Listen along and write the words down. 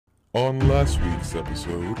On last week's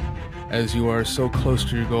episode, as you are so close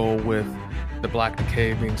to your goal with the Black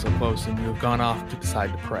Decay being so close, and you have gone off to decide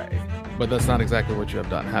to pray. But that's not exactly what you have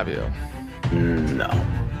done, have you? No.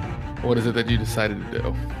 What is it that you decided to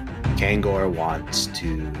do? Kangor wants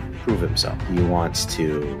to prove himself. He wants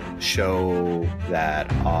to show that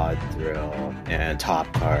Odd Thrill and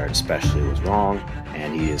Top Card especially was wrong,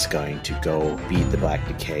 and he is going to go beat the Black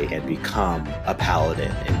Decay and become a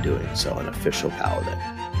paladin in doing so, an official paladin.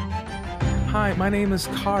 Hi, my name is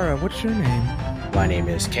Kara. What's your name? My name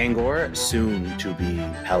is Kangor, soon to be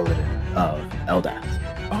paladin of Eldath.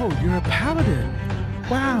 Oh, you're a paladin.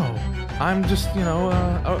 Wow. I'm just,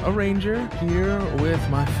 a ranger here with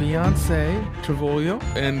my fiance, Trevolio,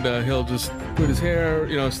 and he'll just put his hair,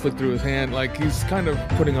 slick through his hand, like he's kind of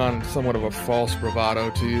putting on somewhat of a false bravado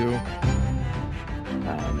to you.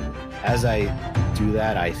 As I do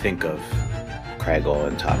that, I think of Craigle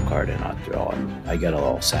and Top Card and Oddthrill, and I get a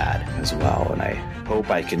little sad as well, and I hope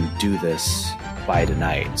I can do this by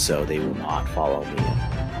tonight so they will not follow me.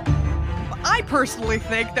 I personally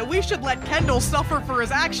think that we should let Kendall suffer for his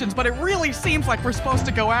actions, but it really seems like we're supposed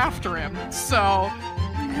to go after him, so...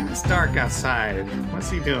 It's dark outside. What's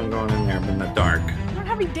he doing going in there in the dark? I don't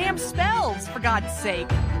have any damn spells, for God's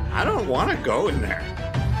sake. I don't want to go in there.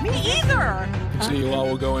 Me either! So you all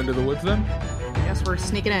will go into the woods then? I guess we're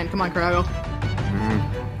sneaking in. Come on, Craigle.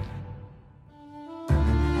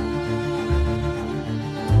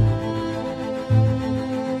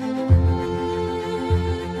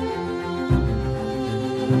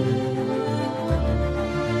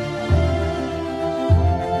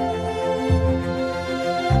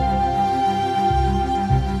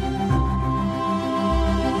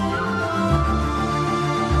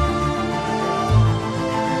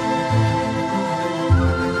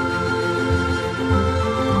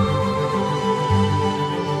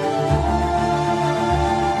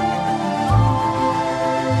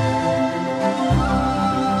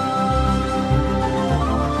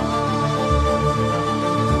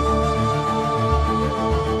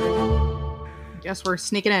 Guess we're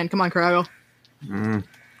sneaking in. Come on, Craigle.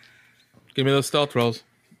 Give me those stealth rolls.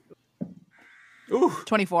 Ooh,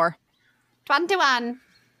 24. 21.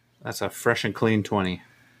 that's a fresh and clean 20.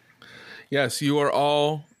 Yes, you are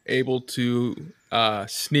all able to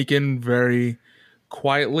sneak in very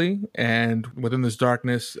quietly and within this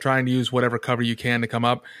darkness, trying to use whatever cover you can to come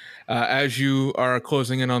up. As you are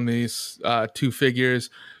closing in on these two figures,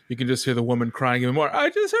 you can just hear the woman crying even more. I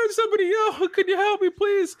just heard somebody yell, "Could you help me,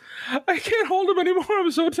 please? I can't hold him anymore.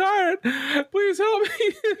 I'm so tired. Please help me.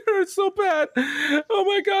 It hurts so bad. Oh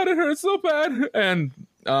my God, it hurts so bad." And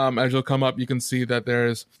as you'll come up, you can see that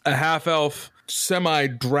there's a half-elf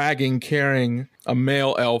semi-dragging, carrying a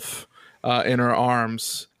male elf in her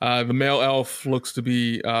arms. The male elf looks to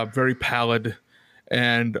be very pallid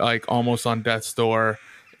and like almost on death's door.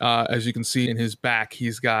 As you can see in his back,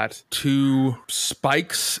 he's got two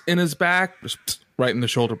spikes in his back, just right in the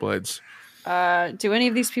shoulder blades. Do any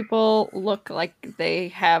of these people look like they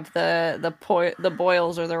have the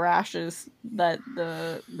boils or the rashes that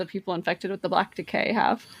the people infected with the Black Decay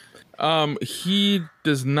have? He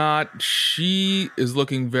does not. She is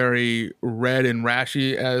looking very red and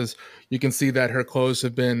rashy, as you can see that her clothes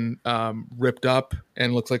have been ripped up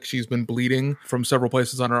and looks like she's been bleeding from several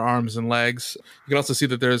places on her arms and legs. You can also see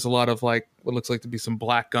that there's a lot of like what looks like to be some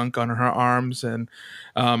black gunk on her arms, and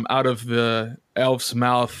out of the elf's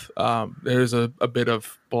mouth, there's a bit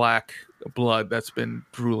of black blood that's been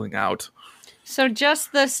drooling out. So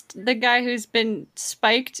just the guy who's been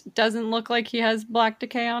spiked doesn't look like he has Black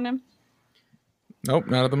Decay on him? Nope,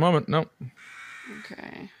 not at the moment. Nope.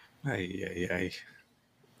 Okay. Ay.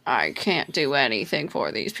 I can't do anything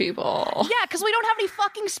for these people. Yeah, because we don't have any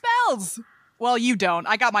fucking spells! Well, you don't.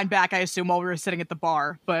 I got mine back, I assume, while we were sitting at the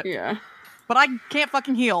bar, but... Yeah. But I can't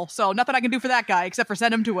fucking heal, so nothing I can do for that guy except for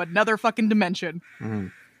send him to another fucking dimension.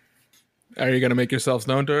 Are you gonna make yourselves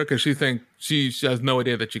known to her? Because she has no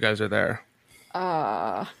idea that you guys are there.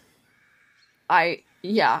 I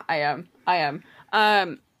am.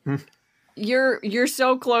 You're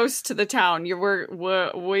so close to the town. We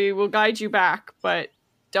will guide you back, but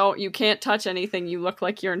you can't touch anything. You look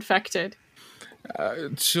like you're infected.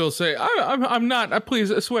 She'll say, I'm not.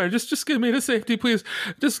 Please, I swear, just give me to safety, please.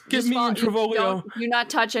 Just get me and Trevolio. You not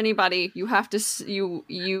touch anybody. You have to.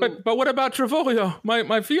 You. But what about Trevolio,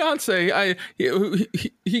 my fiance?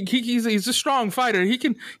 He's a strong fighter. We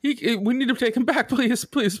need to take him back, please.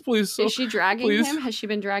 So, is she dragging him? Has she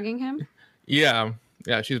been dragging him? Yeah,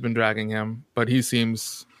 she's been dragging him, but he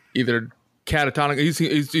seems either catatonic.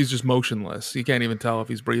 He's just motionless. You can't even tell if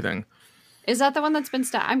he's breathing. Is that the one that's been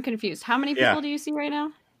stabbed? I'm confused. How many people do you see right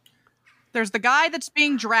now? There's the guy that's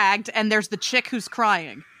being dragged, and there's the chick who's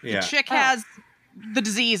crying. Yeah. The chick has the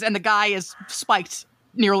disease, and the guy is spiked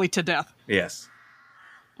nearly to death. Yes.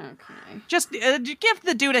 Okay. Just give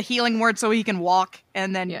the dude a healing word so he can walk,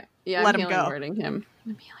 and then let him go.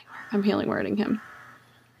 I'm healing wording him.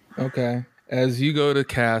 Okay. As you go to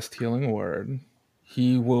cast Healing Word,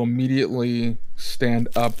 he will immediately stand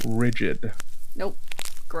up rigid. Nope.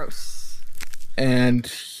 Gross. And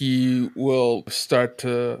he will start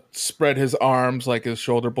to spread his arms, like his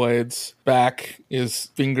shoulder blades back. His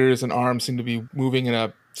fingers and arms seem to be moving in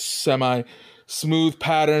a semi-smooth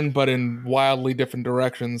pattern, but in wildly different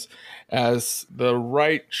directions, as the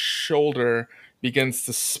right shoulder begins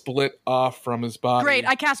to split off from his body. Great,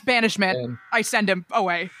 I cast Banishment. And- I send him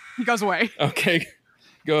away. He goes away. Okay,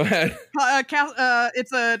 go ahead.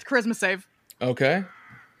 It's a charisma save. Okay.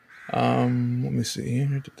 Let me see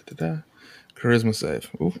here. Charisma save.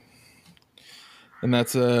 Ooh. And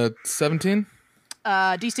that's a 17?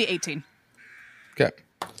 DC 18. Okay.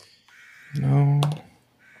 No.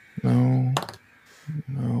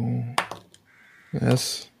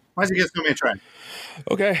 Yes. Why does he get so many tries?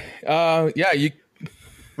 Okay. Yeah, you...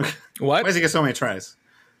 Why What? does he get so many tries?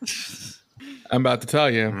 I'm about to tell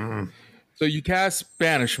you. So you cast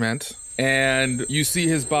Banishment, and you see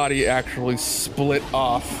his body actually split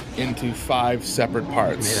off into 5 separate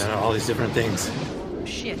parts. Made out of all these different things.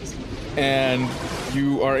 Shit. And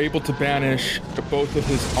you are able to banish both of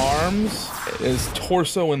his arms, his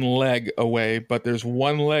torso and leg away, but there's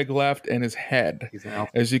one leg left and his head. He's an elf.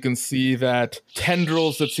 As you can see that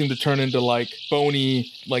tendrils that seem to turn into like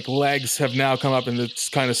bony like legs have now come up, and it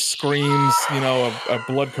kind of screams, a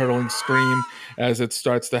blood-curdling scream as it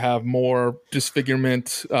starts to have more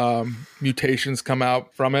disfigurement mutations come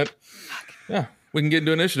out from it. Yeah, we can get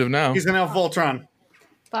into initiative now. He's an elf Voltron.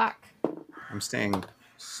 Fuck. I'm staying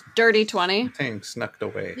Dirty 20. snucked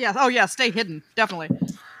away. Yeah. Oh, yeah. Stay hidden. Definitely.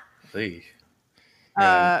 Hey.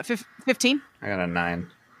 15. I got a 9.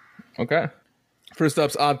 Okay. First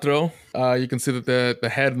up's Odd Throw. You can see that the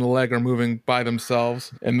head and the leg are moving by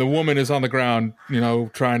themselves, and the woman is on the ground,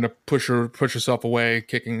 trying to push herself away,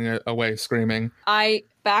 kicking away, screaming. I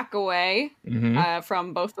back away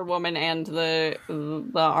from both the woman and the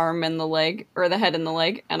arm and the leg, or the head and the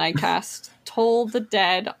leg, and I cast Toll the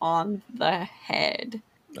Dead on the head.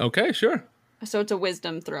 Okay, sure. So it's a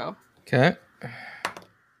wisdom throw. Okay.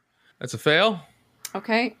 That's a fail.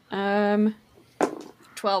 Okay.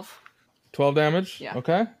 12. 12 damage? Yeah.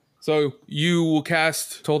 Okay. So you will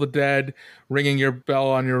cast Toll the Dead, ringing your bell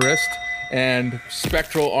on your wrist, and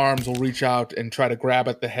spectral arms will reach out and try to grab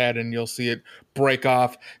at the head, and you'll see it break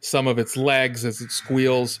off some of its legs as it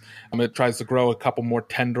squeals. It tries to grow a couple more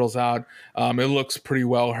tendrils out. It looks pretty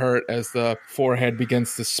well hurt as the forehead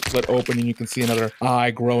begins to split open, and you can see another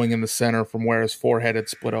eye growing in the center from where his forehead had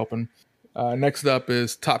split open. Next up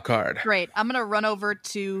is top card. Great. I'm going to run over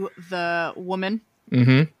to the woman,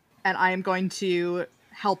 Mm-hmm. and I am going to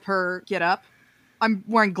help her get up. I'm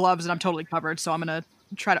wearing gloves, and I'm totally covered, so I'm going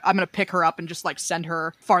to pick her up and just, send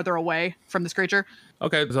her farther away from this creature.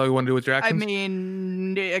 Okay, that's all you want to do with your I actions?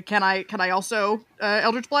 mean, can I also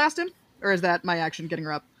Eldritch Blast him? Or is that my action getting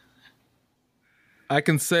her up? I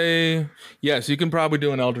can say, yes, you can probably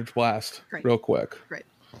do an Eldritch Blast Great. real quick. Great.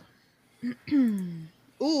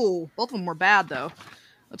 Ooh, both of them were bad, though.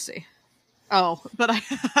 Let's see. Oh, but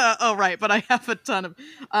I have a ton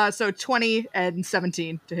of... so 20 and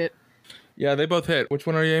 17 to hit. Yeah, they both hit. Which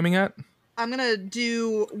one are you aiming at? I'm going to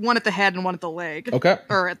do one at the head and one at the leg. Okay.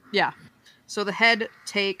 Yeah. So the head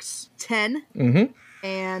takes 10, Mm-hmm.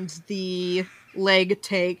 and the leg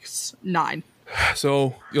takes 9.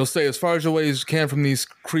 So you'll stay as far away as you can from these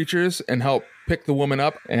creatures and help pick the woman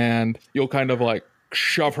up, and you'll kind of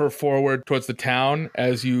shove her forward towards the town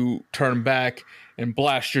as you turn back and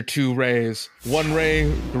blast your 2 rays. One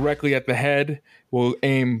ray directly at the head will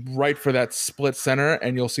aim right for that split center,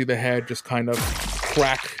 and you'll see the head just kind of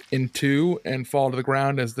crack in 2 and fall to the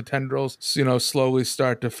ground as the tendrils, slowly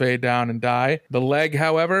start to fade down and die. The leg,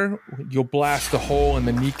 however, you'll blast a hole in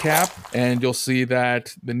the kneecap, and you'll see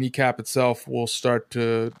that the kneecap itself will start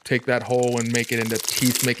to take that hole and make it into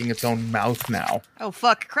teeth, making its own mouth now. Oh,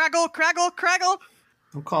 fuck. Craggle, craggle, craggle!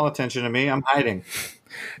 Don't call attention to me. I'm hiding.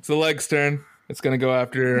 It's the leg's turn. It's going to go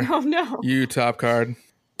after Oh no. you, top card.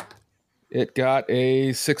 It got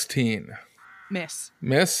a 16. Miss.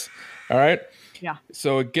 Miss? All right. Yeah.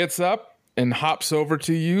 So it gets up and hops over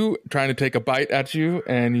to you, trying to take a bite at you,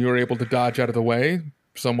 and you're able to dodge out of the way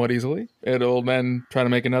somewhat easily. It'll then try to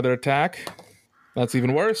make another attack. That's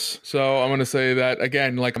even worse. So I'm going to say that,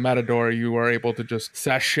 again, like a matador, you are able to just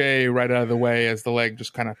sashay right out of the way as the leg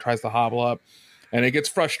just kind of tries to hobble up. And it gets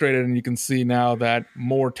frustrated, and you can see now that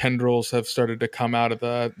more tendrils have started to come out of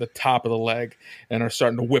the top of the leg and are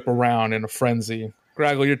starting to whip around in a frenzy.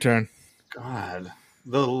 Graggle, your turn. God.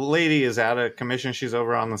 The lady is out of commission. She's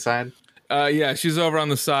over on the side. Yeah, she's over on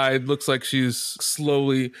the side. Looks like she's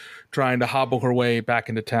slowly trying to hobble her way back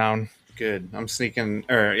into town. Good. I'm sneak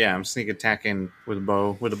attacking with a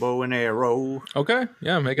bow and arrow. Okay,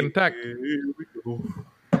 yeah, make an attack.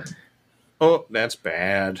 Oh, that's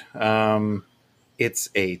bad. It's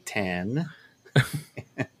a 10.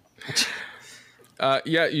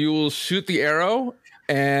 Yeah, you will shoot the arrow,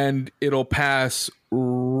 and it'll pass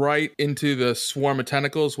right into the swarm of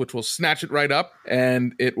tentacles, which will snatch it right up,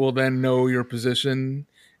 and it will then know your position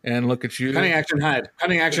and look at you. Cunning action hide.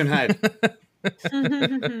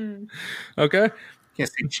 Okay.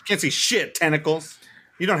 Can't see shit, tentacles.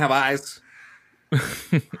 You don't have eyes.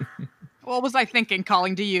 What was I thinking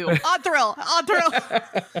calling to you? Othrill!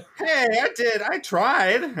 Hey, I did. I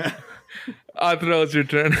tried. Othrill, it's your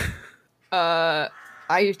turn.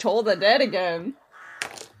 I told the dead again.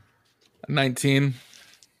 19.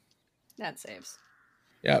 That saves.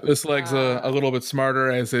 Yeah, this leg's a little bit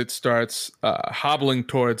smarter as it starts hobbling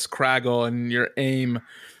towards Craggle, and your aim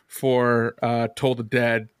for Toll the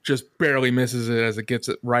Dead just barely misses it as it gets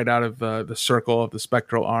it right out of the circle of the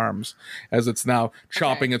spectral arms, as it's now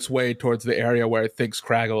chomping its way towards the area where it thinks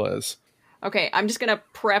Craggle is. Okay, I'm just gonna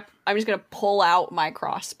pull out my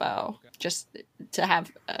crossbow just to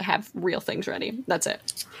have real things ready. That's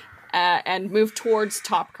it, and move towards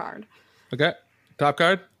top card. Okay, top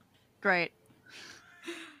card. Great.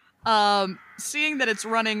 Seeing that it's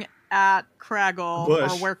running at Craggle,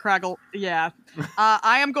 Bush. or where Craggle,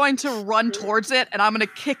 I am going to run towards it, and I'm going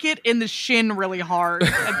to kick it in the shin really hard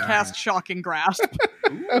and cast Shocking Grasp.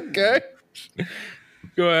 Okay.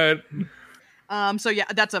 Go ahead. So yeah,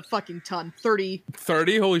 that's a fucking ton. 30.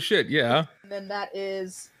 30? Holy shit, yeah. And then that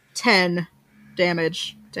is 10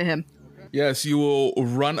 damage to him. Yes, you will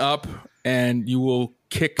run up and you will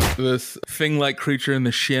kick this thing-like creature in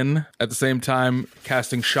the shin, at the same time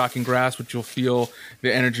casting Shocking Grasp, which you'll feel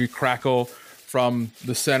the energy crackle from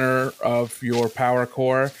the center of your power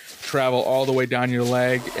core, travel all the way down your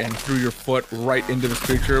leg and through your foot right into this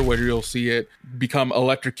creature, where you'll see it become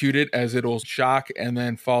electrocuted as it'll shock and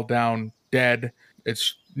then fall down dead.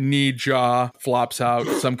 Its knee jaw flops out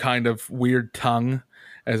some kind of weird tongue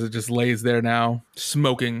as it just lays there now,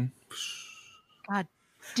 smoking. God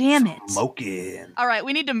damn it. Smoking. All right,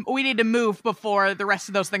 we need to move before the rest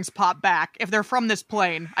of those things pop back. If they're from this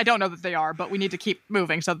plane, I don't know that they are, but we need to keep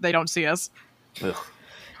moving so that they don't see us. Ugh.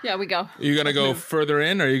 Yeah, we go. Are you going to go further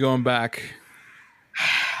in, or are you going back?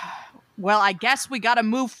 Well, I guess we gotta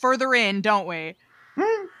move further in, don't we?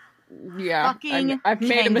 Yeah, Fucking I've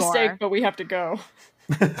made a Kangor. mistake, but we have to go.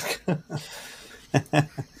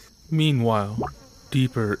 Meanwhile,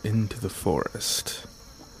 deeper into the forest.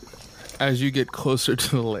 As you get closer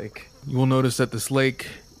to the lake, you will notice that this lake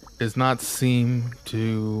does not seem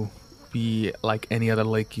to be like any other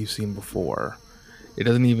lake you've seen before. It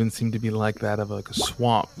doesn't even seem to be like that of like a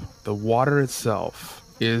swamp. The water itself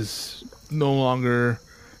is no longer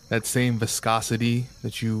that same viscosity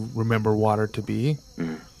that you remember water to be.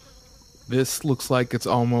 This looks like it's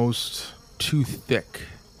almost too thick.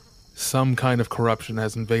 Some kind of corruption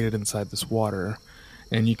has invaded inside this water,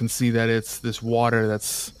 and you can see that it's this water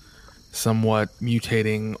that's somewhat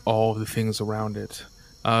mutating all of the things around it.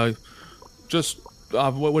 What's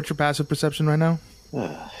your passive perception right now?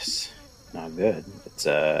 It's not good. It's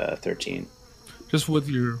 13. Just with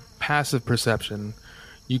your passive perception,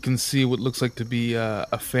 you can see what looks like to be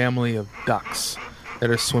a family of ducks that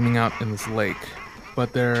are swimming out in this lake.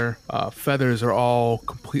 But their feathers are all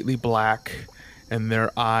completely black, and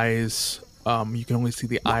their eyes, you can only see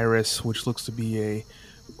the iris, which looks to be a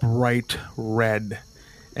bright red.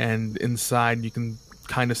 And inside, you can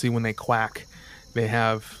kind of see when they quack, they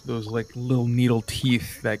have those like little needle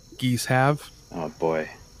teeth that geese have. Oh boy.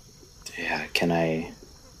 Yeah, can I...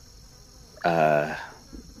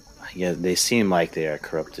 yeah, they seem like they are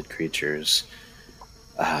corrupted creatures.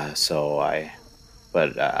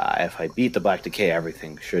 But if I beat the Black Decay,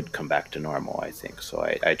 everything should come back to normal, I think. So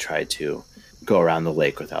I try to go around the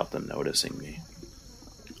lake without them noticing me.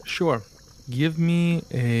 Sure. Give me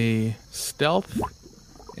a stealth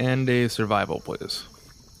and a survival, please.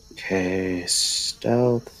 Okay,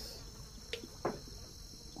 stealth.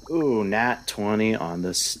 Ooh, nat 20 on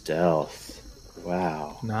the stealth.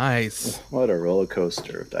 Wow. Nice. What a roller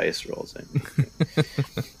coaster of dice rolls in.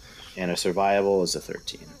 And a survival is a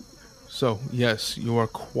 13. So, yes, you are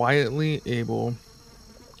quietly able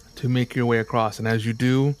to make your way across. And as you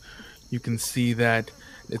do, you can see that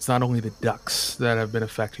it's not only the ducks that have been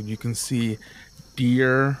affected. You can see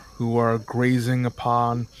deer who are grazing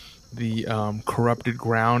upon the corrupted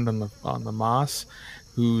ground on the moss,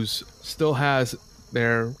 who's still has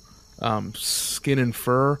their skin and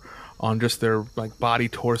fur on just their like body,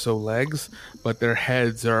 torso, legs, but their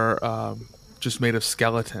heads are just made of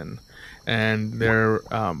skeleton, and their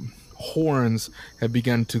horns have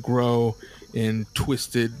begun to grow in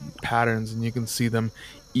twisted patterns, and you can see them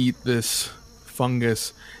eat this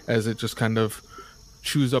fungus as it just kind of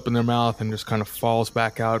chews up in their mouth and just kind of falls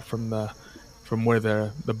back out from where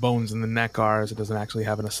the bones in the neck are, as it doesn't actually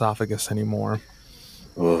have an esophagus anymore.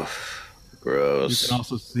 Oof, gross. You can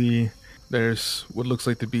also see there's what looks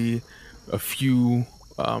like to be a few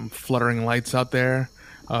fluttering lights out there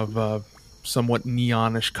of somewhat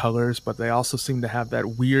neonish colors, but they also seem to have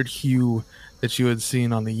that weird hue that you had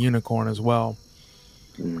seen on the unicorn as well.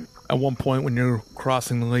 At one point when you're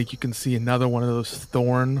crossing the lake, you can see another one of those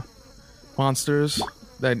thorn monsters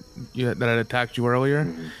that had attacked you earlier.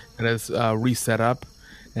 It has reset up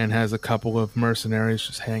and has a couple of mercenaries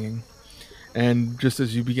just hanging. And just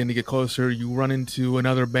as you begin to get closer, you run into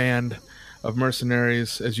another band of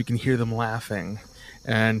mercenaries as you can hear them laughing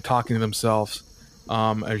and talking to themselves,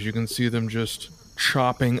 as you can see them just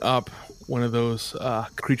chopping up one of those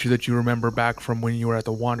creatures that you remember back from when you were at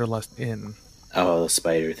the Wanderlust Inn. Oh, the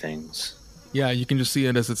spider things. Yeah, you can just see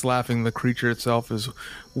it as it's laughing. The creature itself is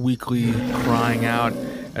weakly crying out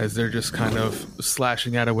as they're just kind of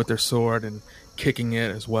slashing at it with their sword and kicking it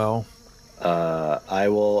as well. I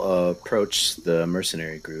will approach the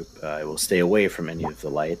mercenary group. I will stay away from any of the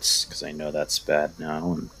lights because I know that's bad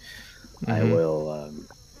now. And I will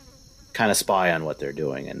kind of spy on what they're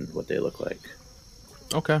doing and what they look like.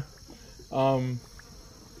 Okay.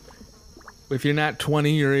 If you're not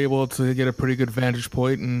 20, you're able to get a pretty good vantage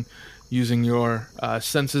point, and using your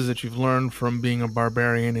senses that you've learned from being a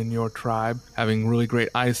barbarian in your tribe, having really great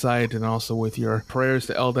eyesight, and also with your prayers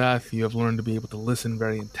to Eldath, you have learned to be able to listen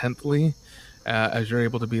very intently, as you're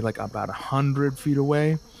able to be like about 100 feet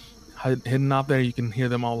away. Hidden out there, you can hear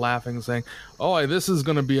them all laughing, saying, "Oh, this is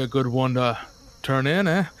going to be a good one to turn in,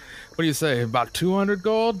 eh? What do you say, about 200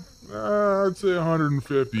 gold?" I'd say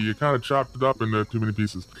 150. You kind of chopped it up into too many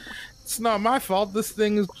pieces. It's not my fault. This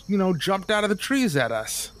thing is, jumped out of the trees at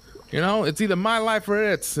us. It's either my life or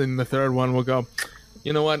its. And the third one will go,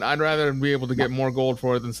 "You know what? I'd rather be able to get more gold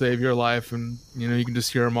for it than save your life." And, you can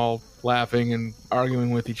just hear them all laughing and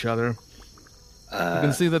arguing with each other. You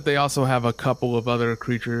can see that they also have a couple of other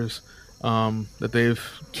creatures that they've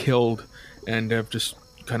killed and have just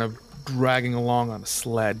kind of dragging along on a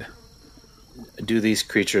sled. Do these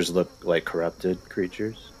creatures look like corrupted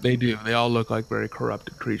creatures? They do. They all look like very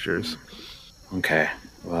corrupted creatures. Okay.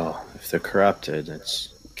 Well, if they're corrupted,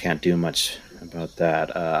 can't do much about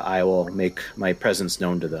that. I will make my presence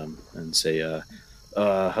known to them and say,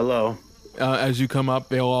 hello. As you come up,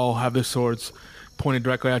 they'll all have their swords pointed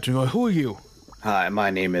directly at you and go, "Who are you?" Hi, my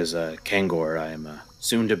name is Kangor. I am a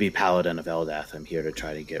soon-to-be paladin of Eldath. I'm here to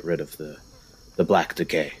try to get rid of the Black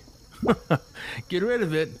Decay. Get rid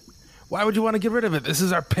of it? Why would you want to get rid of it? This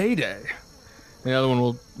is our payday. The other one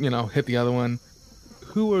will, hit the other one.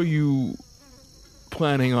 "Who are you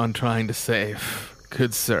planning on trying to save,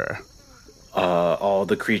 good sir?" All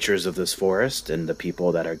the creatures of this forest and the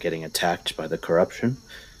people that are getting attacked by the corruption.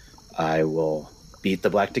 I will beat the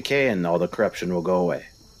Black Decay and all the corruption will go away.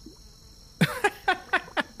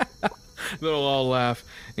 They'll all laugh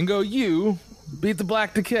and go, "You beat the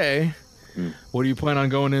Black Decay? What do you plan on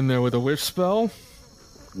going in there with, a wish spell?"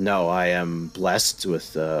 No, I am blessed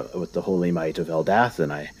with the holy might of Eldath,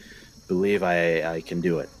 and I believe I can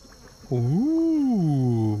do it.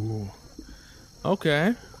 Ooh.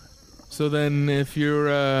 Okay. So then, if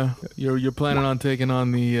you're planning on taking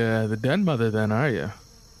on the Den Mother, then are you?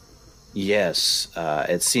 Yes.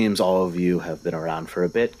 It seems all of you have been around for a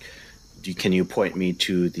bit. Can you point me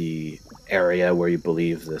to the area where you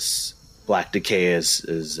believe this Black Decay is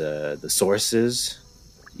the source is?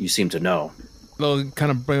 You seem to know. They'll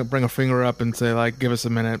kind of bring a finger up and say, like, "Give us a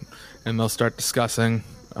minute," and they'll start discussing.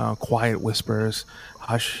 Quiet whispers,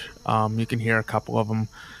 hush. You can hear a couple of them.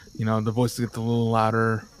 The voices get a little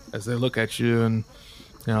louder as they look at you, and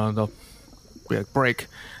they'll be like, "Break."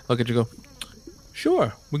 Look at you, go,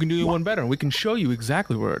 "Sure, we can do you one better. We can show you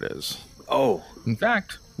exactly where it is. Oh, In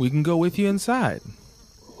fact, we can go with you inside."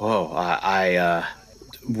 whoa! I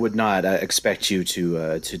would not expect you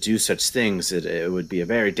to do such things. It would be a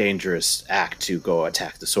very dangerous act to go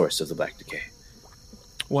attack the source of the Black Decay.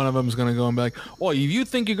 One of them's gonna go and be like, "Oh, if you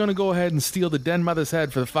think you're gonna go ahead and steal the Den Mother's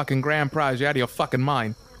head for the fucking grand prize, you're out of your fucking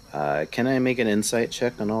mind." Can I make an insight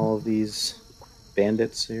check on all of these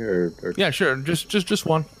bandits here? Or Yeah, sure. Just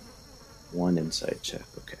one. one insight check,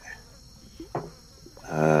 okay.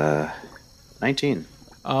 19.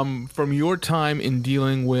 From your time in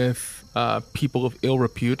dealing with people of ill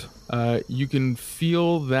repute, you can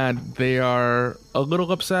feel that they are a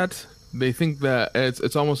little upset. They think that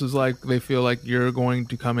it's almost as like they feel like you're going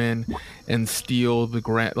to come in and steal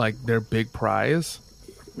their big prize.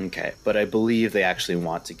 Okay, but I believe they actually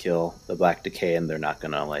want to kill the Black Decay, and they're not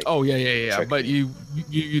gonna like. Oh yeah. trick But me.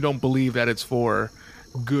 you don't believe that it's for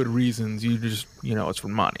good reasons. You just it's for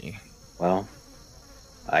money. Well,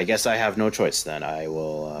 I guess I have no choice then. I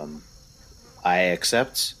will. I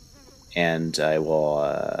accept, and I will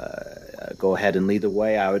go ahead and lead the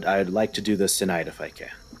way. I'd like to do this tonight if I can.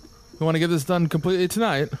 You want to get this done completely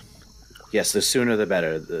tonight? Yes, the sooner the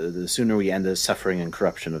better. The sooner we end the suffering and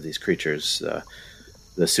corruption of these creatures,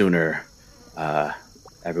 the sooner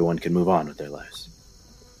everyone can move on with their lives.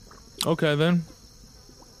 Okay then.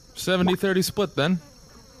 70-30 split then.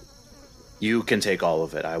 You can take all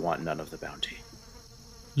of it. I want none of the bounty.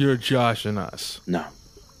 You're Josh and us. No.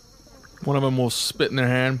 One of them will spit in their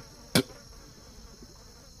hand.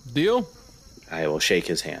 Deal? I will shake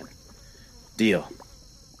his hand. Deal.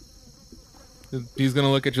 He's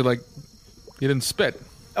gonna look at you like you didn't spit.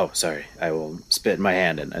 Oh, sorry. I will spit in my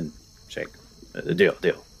hand and shake. Deal.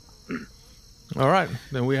 All right,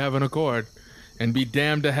 then we have an accord. And be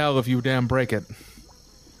damned to hell if you damn break it.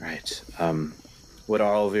 Right. What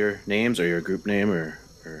are all of your names, or your group name, or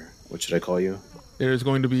what should I call you? There's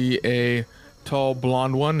going to be a tall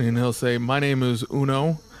blonde one, and he'll say, "My name is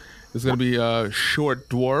Uno." There's going to be a short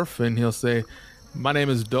dwarf, and he'll say, "My name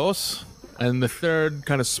is Dos." And the third,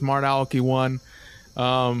 kind of smart alecky one,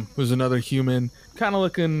 who's another human, kind of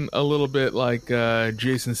looking a little bit like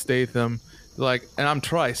Jason Statham, like, and I'm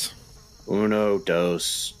Trice. Uno,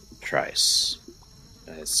 dos, trice.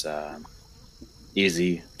 It's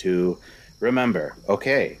easy to remember.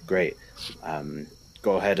 Okay, great.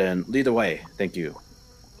 Go ahead and lead the way. Thank you.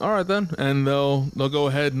 All right then, and they'll go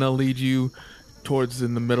ahead and they'll lead you towards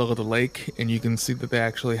in the middle of the lake, and you can see that they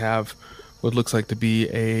actually have what looks like to be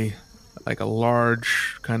a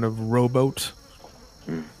large kind of rowboat.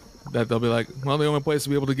 That they'll be like, well, the only place to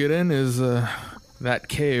be able to get in is that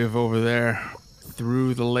cave over there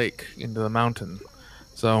through the lake into the mountain.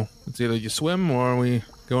 So it's either you swim or we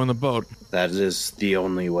go in the boat. That is the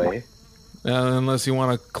only way. Unless you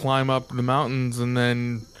want to climb up the mountains and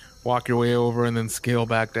then walk your way over and then scale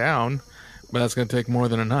back down, but that's going to take more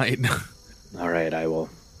than a night. All right, I will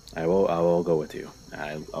go with you.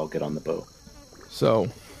 I'll get on the boat. So,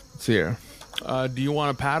 let's see here. Do you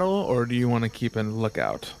want to paddle or do you want to keep a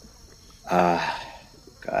lookout?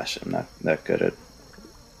 Gosh, I'm not that good at.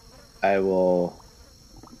 I will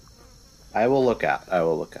look out. I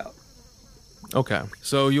will look out. Okay,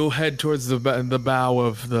 so you'll head towards the bow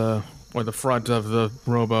of the front of the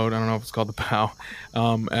rowboat. I don't know if it's called the bow.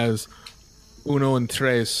 As Uno and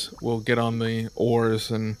Tres will get on the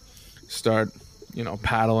oars and start,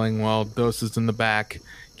 paddling while Dos is in the back,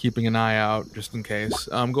 keeping an eye out just in case.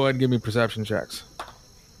 Go ahead and give me perception checks.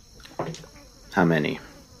 How many?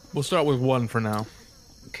 We'll start with 1 for now.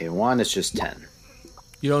 Okay, 1 is just 10.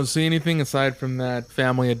 You don't see anything aside from that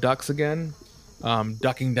family of ducks again,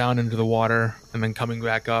 ducking down into the water and then coming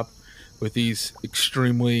back up with these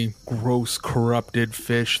extremely gross, corrupted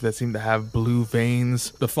fish that seem to have blue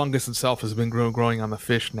veins. The fungus itself has been growing on the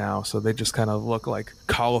fish now, so they just kind of look like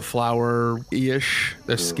cauliflower-ish.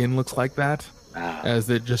 Their skin looks like that, as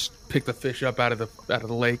they just pick the fish up out of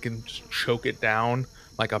the lake and just choke it down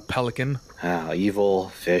like a pelican. Evil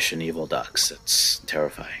fish and evil ducks. It's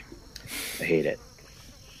terrifying. I hate it.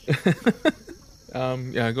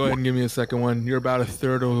 Yeah, go ahead and give me a second one. You're about a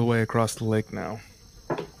third of the way across the lake now.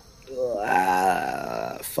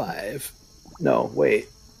 5. No, wait.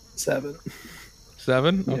 7.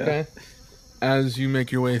 7? Yeah. Okay. As you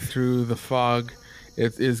make your way through the fog,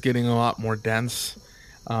 it is getting a lot more dense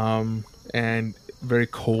and very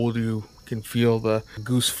cold. You can feel the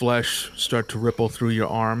goose flesh start to ripple through your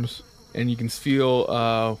arms, and you can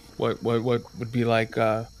feel what would be like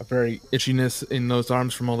a very itchiness in those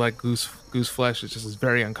arms from all that goose flesh. It's just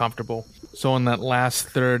very uncomfortable. So in that last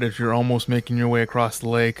third, as you're almost making your way across the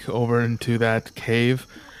lake over into that cave,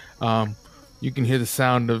 you can hear the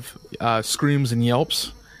sound of screams and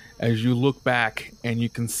yelps as you look back, and you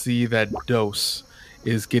can see that Dos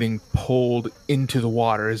is getting pulled into the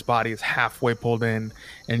water. His body is halfway pulled in,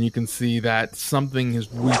 and you can see that something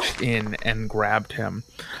has reached in and grabbed him.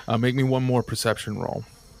 Make me one more perception roll.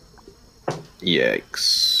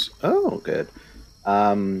 Yikes. Oh, good.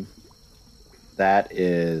 That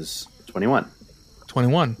is 21.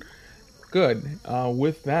 21. Good.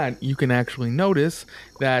 With that, you can actually notice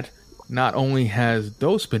that not only has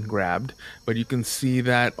Dos been grabbed, but you can see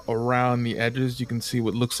that around the edges, you can see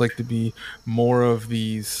what looks like to be more of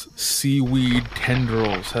these seaweed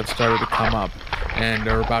tendrils have started to come up and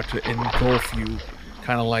are about to engulf you,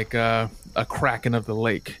 kind of like a kraken of the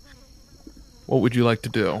lake. What would you like to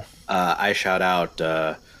do? I shout out,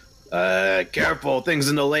 careful, things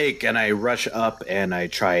in the lake, and I rush up and I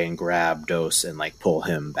try and grab Dos and like pull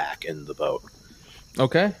him back in the boat.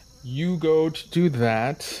 Okay. You go to do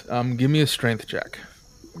that. Give me a strength check.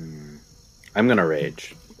 I'm gonna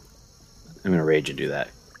rage. I'm gonna rage and do that.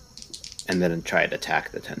 And then try to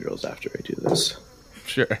attack the tendrils after I do this.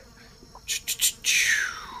 Sure.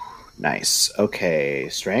 Nice. Okay,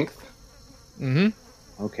 strength?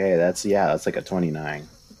 Mm-hmm. Okay, that's like a 29.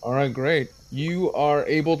 All right, great. You are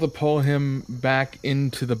able to pull him back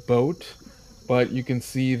into the boat, but you can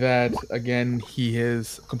see that, again, he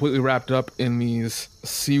is completely wrapped up in these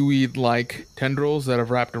seaweed-like tendrils that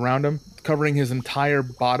have wrapped around him, covering his entire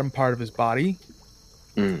bottom part of his body.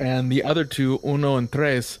 And the other two, Uno and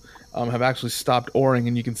Tres, have actually stopped oaring,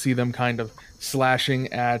 and you can see them kind of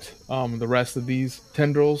slashing at the rest of these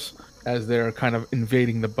tendrils as they're kind of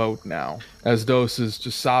invading the boat now. As Dos is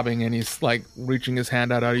just sobbing, and he's like reaching his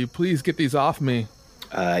hand out at you. Please get these off me.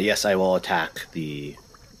 Yes, I will attack the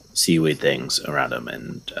seaweed things around him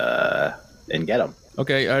and get him.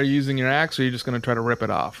 Okay, are you using your axe, or are you just going to try to rip it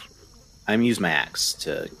off? I'm using my axe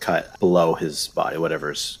to cut below his body,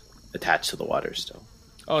 whatever's attached to the water still.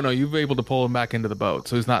 Oh, no, you've been able to pull him back into the boat,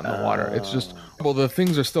 so he's not in the water. It's just, well, the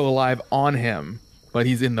things are still alive on him, but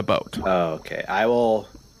he's in the boat. Oh, okay. I will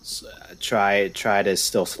try to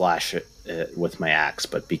still slash it with my axe,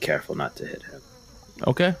 but be careful not to hit him.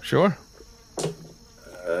 Okay, sure.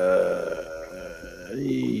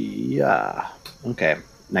 Yeah. Okay,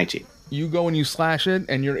 19. You go and you slash it,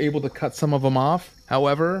 and you're able to cut some of them off.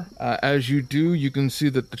 However, as you do, you can see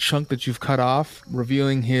that the chunk that you've cut off,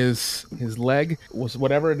 revealing his leg, was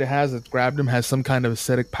whatever it has that grabbed him has some kind of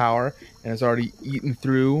acidic power and has already eaten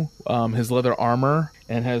through his leather armor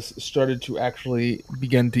and has started to actually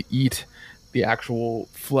begin to eat the actual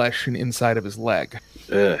flesh and inside of his leg.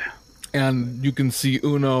 Ugh. And you can see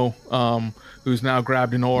Uno, who's now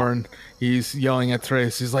grabbed an oar, and he's yelling at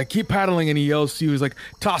Tres. He's like, keep paddling, and he yells to you. He's like,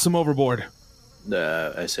 toss him overboard.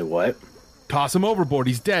 I say, what? Toss him overboard.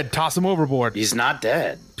 He's dead. Toss him overboard. He's not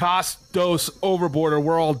dead. Toss Dos overboard, or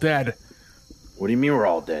we're all dead. What do you mean we're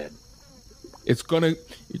all dead? It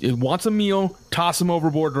wants a meal. Toss him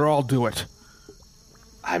overboard, or I'll do it.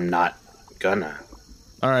 I'm not gonna.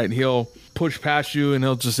 All right, he'll push past you, and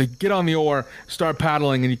he'll just say, get on the oar, start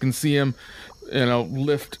paddling, and you can see him,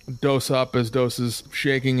 lift Dos up as Dos is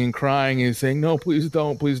shaking and crying. He's saying, no, please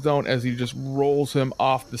don't, as he just rolls him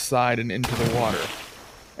off the side and into the water.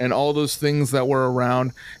 And all those things that were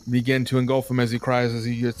around begin to engulf him as he cries, as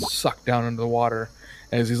he gets sucked down into the water.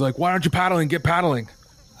 As he's like, why aren't you paddling? Get paddling.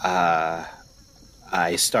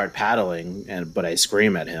 I start paddling, but I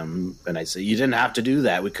scream at him, and I say, you didn't have to do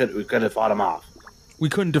that. We could have fought him off. We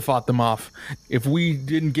couldn't have fought them off. If we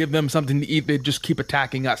didn't give them something to eat, they'd just keep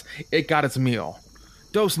attacking us. It got its meal.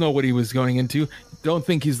 Dos know what he was going into. Don't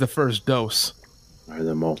think he's the first Dos. Are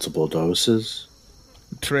there multiple doses?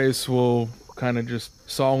 Tres will kind of just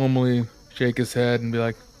solemnly shake his head and be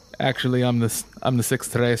like, actually, I'm the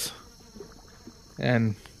sixth Tres.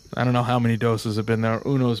 And I don't know how many Doses have been there.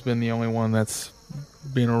 Uno's been the only one that's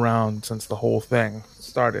been around since the whole thing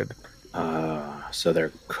started. So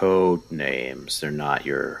they're code names. They're not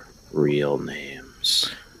your real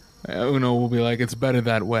names. Uno will be like, it's better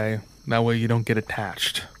that way. That way you don't get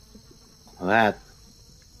attached. Well,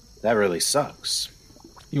 that really sucks.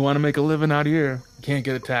 You want to make a living out here, you can't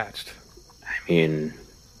get attached. I mean,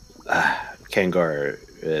 Kengar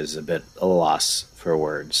is a bit a loss for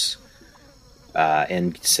words.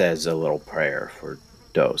 And says a little prayer for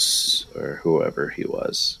Dos, or whoever he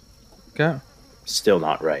was. Okay. Still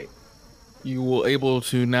not right. You will able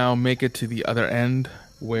to now make it to the other end,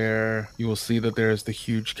 where you will see that there is the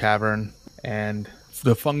huge cavern, and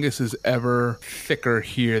the fungus is ever thicker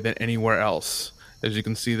here than anywhere else. As you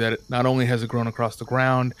can see, that it not only has it grown across the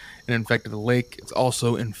ground and infected the lake, it's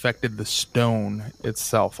also infected the stone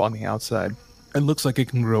itself on the outside. It looks like it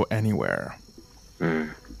can grow anywhere.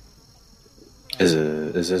 Is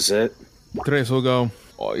this it? Tres will go,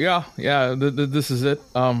 oh, yeah, this is it.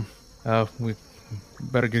 We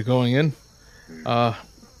better get going in.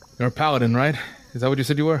 You're a paladin, right? Is that what you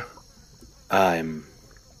said you were? I'm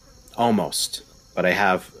almost, but I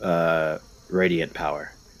have radiant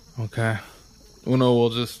power. Okay. Uno will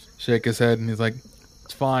just shake his head and he's like,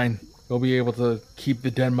 it's fine. We'll be able to keep the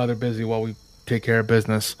dead mother busy while we take care of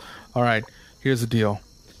business. All right, here's the deal.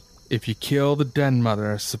 If you kill the Den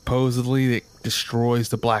Mother, supposedly it destroys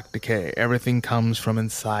the Black Decay. Everything comes from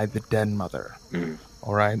inside the Den Mother.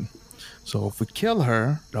 All right? So if we kill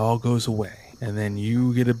her, it all goes away. And then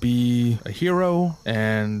you get to be a hero,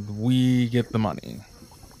 and we get the money.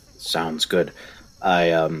 Sounds good.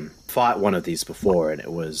 I fought one of these before, and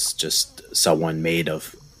it was just someone made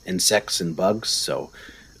of insects and bugs, so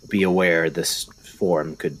be aware this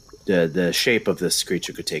form could... the shape of this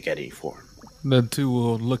creature could take any form. The two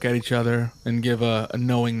will look at each other and give a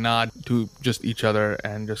knowing nod to just each other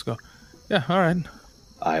and just go, yeah, all right.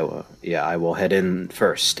 I will head in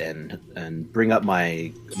first and bring up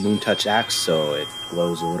my Moon Touch axe so it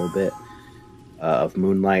glows a little bit of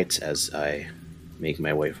moonlight as I make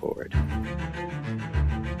my way forward.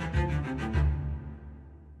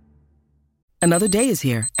 Another day is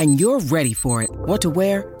here, and you're ready for it. What to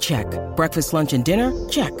wear? Check. Breakfast, lunch, and dinner?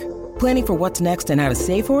 Check. Planning for what's next and how to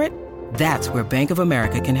save for it? That's where Bank of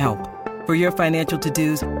America can help. For your financial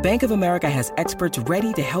to-dos, Bank of America has experts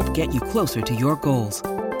ready to help get you closer to your goals.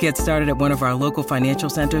 Get started at one of our local financial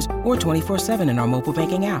centers or 24/7 in our mobile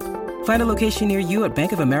banking app. Find a location near you at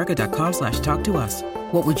bankofamerica.com/talktous.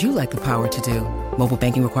 What would you like the power to do? Mobile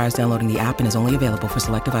banking requires downloading the app and is only available for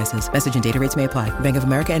select devices. Message and data rates may apply. Bank of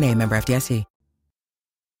America N.A., member FDIC.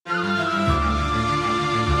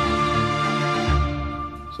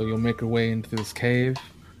 So you'll make your way into this cave.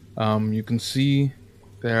 You can see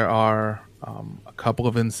there are a couple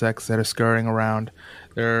of insects that are scurrying around.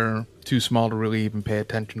 They're too small to really even pay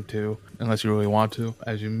attention to unless you really want to.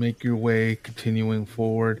 As you make your way continuing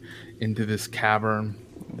forward into this cavern,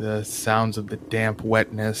 the sounds of the damp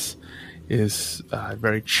wetness is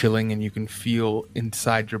very chilling, and you can feel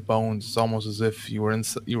inside your bones. It's almost as if you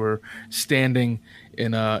were standing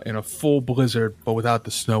in a full blizzard, but without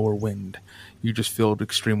the snow or wind. You just feel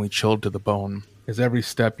extremely chilled to the bone, as every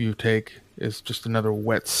step you take is just another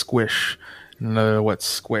wet squish, and another wet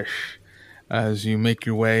squish. As you make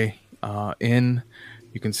your way in,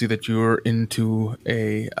 you can see that you're into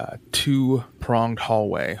a two-pronged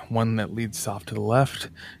hallway, one that leads off to the left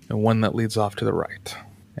and one that leads off to the right.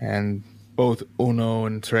 And both Uno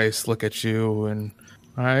and Trace look at you and,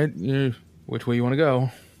 all right, which way you want to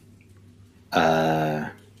go?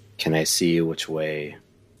 Can I see which way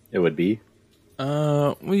it would be?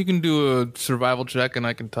 Well, you can do a survival check, and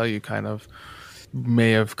I can tell you kind of may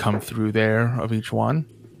have come through there of each one.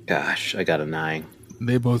 Gosh, I got a 9.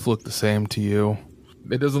 They both look the same to you.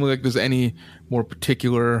 It doesn't look like there's any more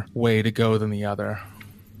particular way to go than the other.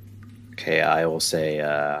 Okay, I will say,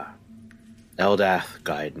 Eldath,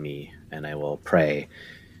 guide me, and I will pray,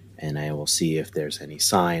 and I will see if there's any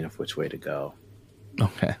sign of which way to go.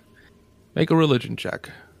 Okay. Make a religion check.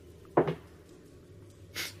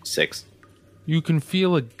 6. You can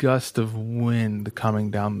feel a gust of wind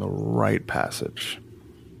coming down the right passage.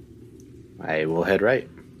 I will head right.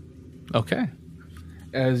 Okay.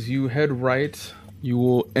 As you head right, you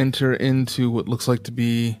will enter into what looks like to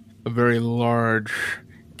be a very large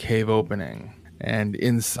cave opening. And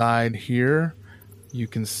inside here, you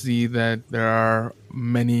can see that there are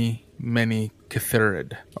many, many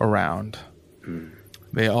Cathirid around.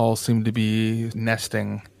 They all seem to be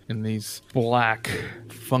nesting in these black,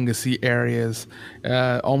 fungusy areas,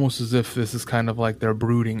 almost as if this is kind of like their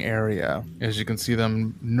brooding area, as you can see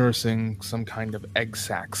them nursing some kind of egg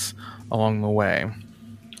sacs along the way.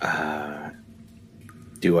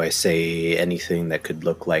 Do I say anything that could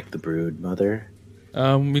look like the brood mother?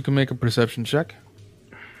 We can make a perception check.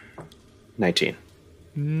 19.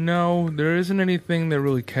 No, there isn't anything that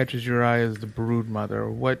really catches your eye as the brood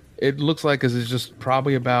mother. What it looks like is it's just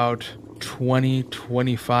probably about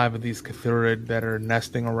 20-25 of these Cathirid that are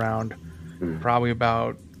nesting around. Probably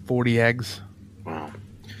about 40 eggs. Wow.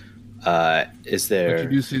 Is there... But you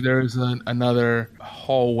do see there's another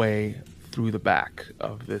hallway through the back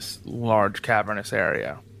of this large cavernous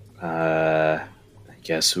area. I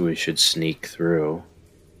guess we should sneak through.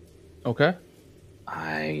 Okay.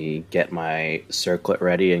 I get my circlet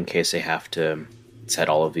ready in case I have to set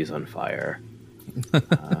all of these on fire.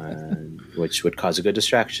 Which would cause a good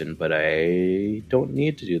distraction, but I don't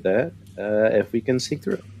need to do that if we can sneak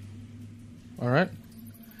through. All right.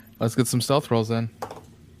 Let's get some stealth rolls then.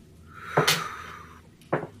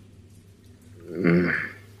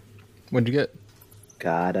 What'd you get?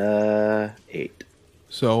 Got a 8.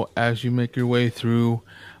 So as you make your way through,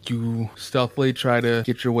 you stealthily try to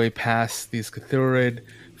get your way past these Cathirid,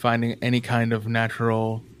 finding any kind of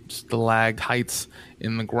natural stalactites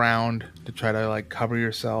in the ground to try to like cover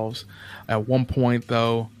yourselves. At one point,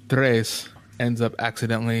 though, Tres ends up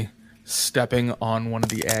accidentally stepping on one of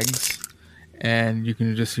the eggs, and you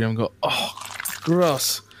can just hear him go, "Oh,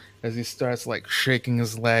 gross!" as he starts like shaking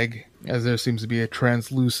his leg, as there seems to be a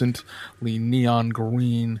translucently neon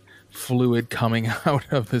green fluid coming out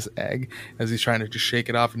of his egg as he's trying to just shake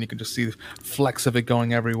it off, and you can just see the flecks of it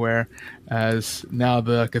going everywhere. As now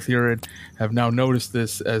the Cathirid have now noticed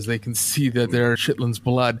this, as they can see that their Chitlin's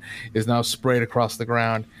blood is now sprayed across the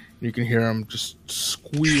ground. You can hear him just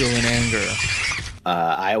squeal in anger.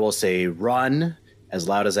 I will say run as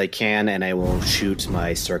loud as I can, and I will shoot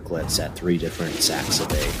my circlets at 3 different sacks of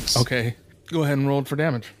eggs. Okay, go ahead and roll for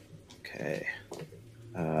damage. Okay.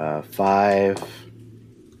 5,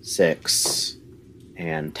 6,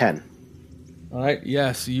 and 10. All right,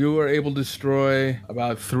 yes, you are able to destroy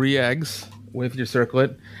about 3 eggs with your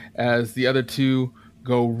circlet as the other 2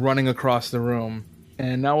 go running across the room.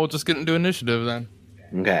 And now we'll just get into initiative then.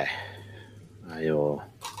 Okay. I will...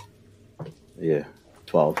 Yeah,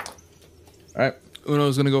 12. All right,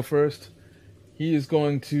 Uno's going to go first. He is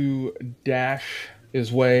going to dash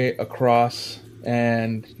his way across,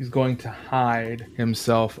 and he's going to hide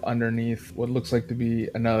himself underneath what looks like to be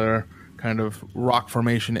another kind of rock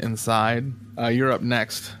formation inside. You're up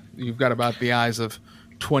next. You've got about the eyes of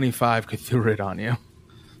 25 Cathurid on you.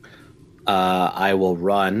 I will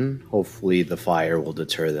run. Hopefully the fire will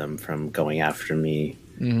deter them from going after me,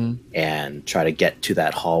 and try to get to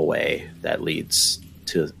that hallway that leads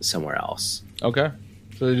to somewhere else. Okay.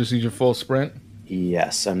 So you just use your full sprint?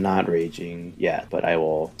 Yes, I'm not raging yet, but I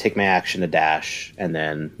will take my action to dash and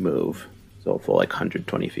then move. So full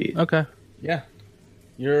 120 feet. Okay. Yeah.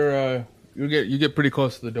 You get pretty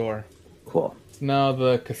close to the door. Cool. It's now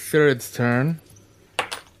the Cathurid's turn.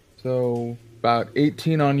 So about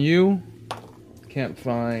 18 on you. Can't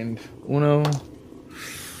find Uno.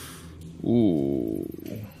 Ooh.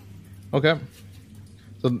 Okay.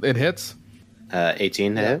 So it hits.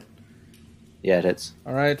 18 to hit? Yeah, it hits.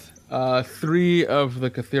 All right. 3 of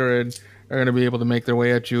the Cathurid are going to be able to make their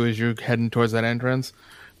way at you as you're heading towards that entrance.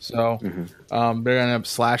 So they're going to end up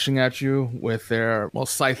slashing at you with their,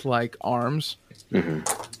 scythe-like arms.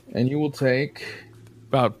 And you will take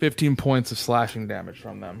about 15 points of slashing damage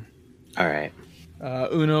from them. All right.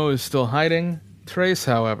 Uno is still hiding. Trace,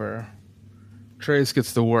 however,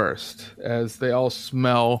 gets the worst, as they all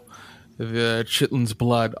smell the Chitlin's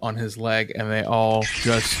blood on his leg, and they all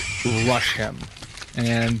just rush him.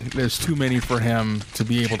 And there's too many for him to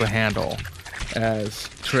be able to handle, as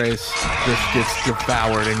Trace just gets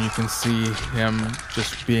devoured, and you can see him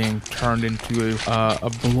just being turned into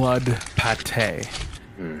a blood pate.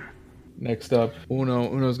 Next up,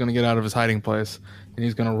 Uno's going to get out of his hiding place, and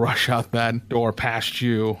he's going to rush out that door past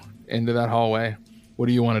you into that hallway. What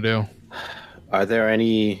do you want to do? Are there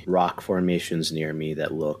any rock formations near me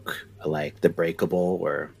that look like the breakable,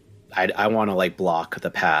 or I want to block the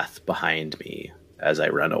path behind me as I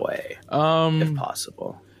run away, if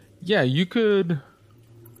possible? Yeah, you could.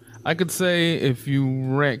 I could say if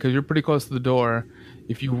you ran, because you're pretty close to the door,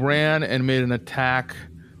 if you ran and made an attack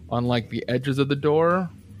on the edges of the door,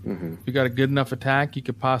 if you got a good enough attack, you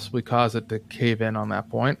could possibly cause it to cave in on that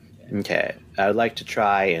point. Okay. I would like to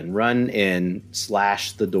try and run in,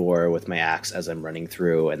 slash the door with my axe as I'm running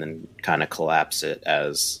through, and then kind of collapse it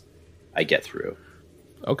as I get through.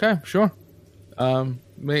 Okay, sure.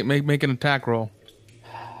 Make an attack roll.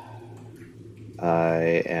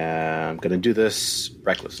 I am going to do this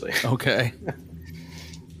recklessly. Okay.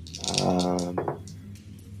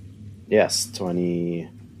 Yes,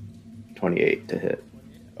 28 to hit.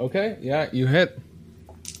 Okay, yeah, you hit.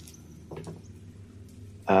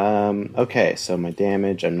 Okay, so my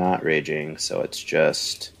damage, I'm not raging, so it's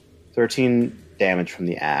just 13 damage from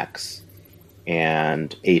the axe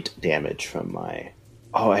and 8 damage from my...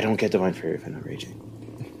 Oh, I don't get Divine Fury if I'm not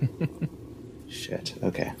raging. Shit,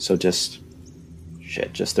 okay, so just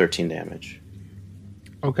 13 damage.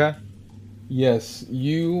 Okay. Yes,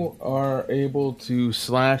 you are able to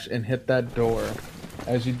slash and hit that door.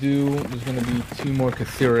 As you do, there's going to be 2 more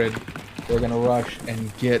Cathurid. They're going to rush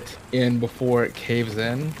and get in before it caves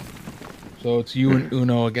in. So it's you and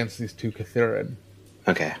Uno against these 2 Cathurid.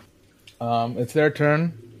 Okay. It's their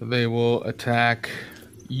turn. They will attack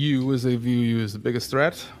you as they view you as the biggest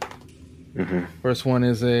threat. First one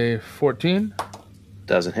is a 14.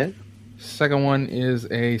 Doesn't hit. Second one is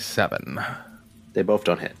a 7. They both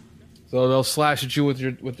don't hit. So they'll slash at you with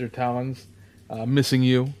your talons, missing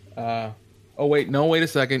you. Wait a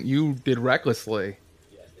second. You did recklessly.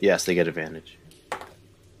 Yes, they get advantage.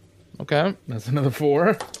 Okay, that's another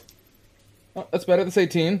 4. Oh, that's better. That's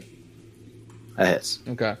 18. That hits.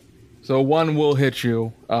 Okay. So 1 will hit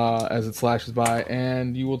you as it slashes by,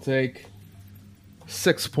 and you will take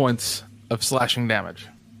 6 points of slashing damage.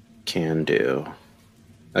 Can do.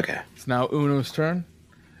 Okay. It's now Uno's turn.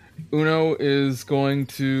 Uno is going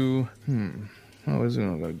to... What is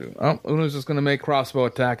Uno going to do? Oh, Uno's just going to make crossbow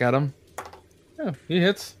attack at him. Yeah, he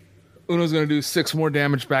hits. Uno's going to do 6 more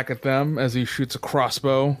damage back at them as he shoots a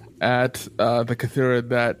crossbow at the Cthurid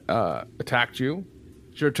that attacked you.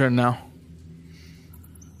 It's your turn now.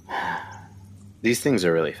 These things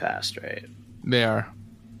are really fast, right? They are.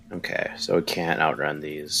 Okay, so it can't outrun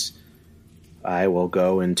these. I will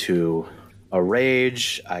go into a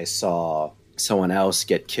rage. I saw someone else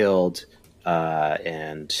get killed,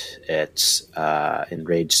 and it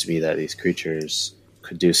enraged me that these creatures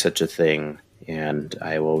could do such a thing, and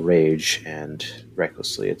I will rage and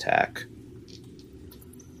recklessly attack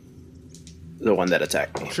the one that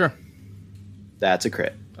attacked me. Sure. That's a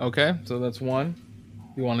crit. Okay, so that's 1.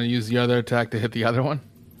 You want to use the other attack to hit the other one?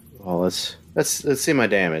 Well, let's see my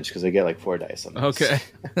damage because I get like 4 dice on this. Okay.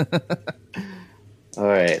 All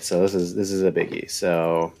right, so this is a biggie.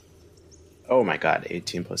 So, oh my god,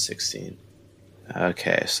 18 plus 16.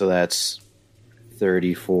 Okay, so that's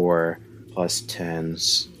 34 plus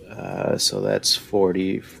 10s. So that's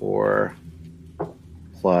 44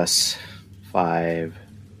 plus 5,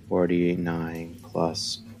 49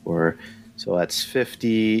 plus 4. So that's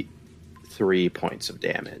 53 points of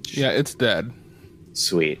damage. Yeah, it's dead.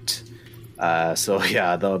 Sweet. So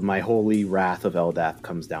yeah, my holy wrath of Eldath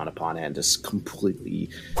comes down upon it and just completely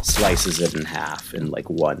slices it in half in like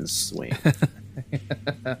one swing.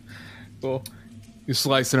 Cool. You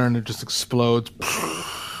slice it and it just explodes.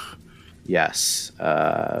 Yes.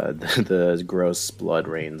 The gross blood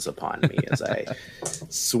rains upon me as I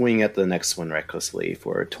swing at the next one recklessly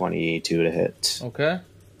for 22 to hit. Okay.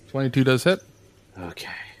 22 does hit. Okay.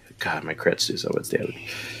 God, my crits do so much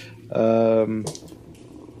damage.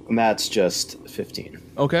 And that's just 15.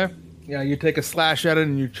 Okay. Yeah, you take a slash at it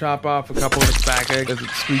and you chop off a couple of its back eggs as it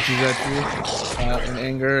screeches at you in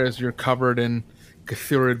anger as you're covered in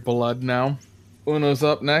Cthurid blood now. Uno's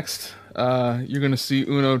up next. You're going to see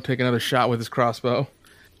Uno take another shot with his crossbow.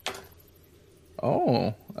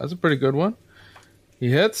 Oh, that's a pretty good one. He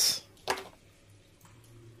hits.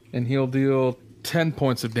 And he'll deal 10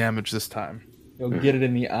 points of damage this time. He'll get it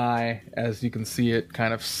in the eye as you can see it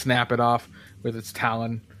kind of snap it off with its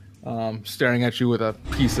talon. Staring at you with a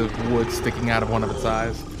piece of wood sticking out of one of its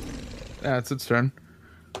eyes. Yeah, it's its turn.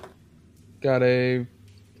 Got a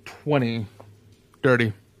 20.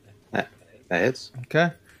 Dirty. That hits.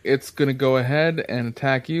 Okay. It's going to go ahead and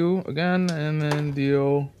attack you again and then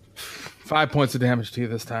deal 5 points of damage to you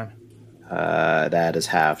this time. That is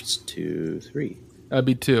halved to 3. That'd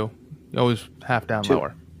be 2. You always half down 2.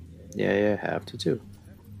 lower. Yeah, half to 2.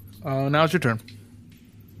 Now it's your turn.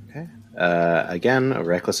 Okay. Again, a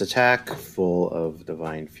reckless attack full of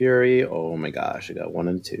divine fury. Oh my gosh, I got 1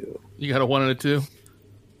 and 2. You got a 1 and a 2?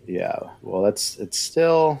 Yeah. Well, it's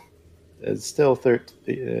still 13.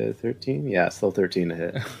 Yeah, it's still 13 to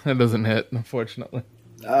hit. That doesn't hit, unfortunately.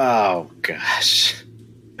 Oh gosh.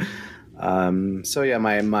 So yeah,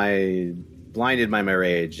 my blinded by my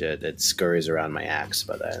rage, it scurries around my axe,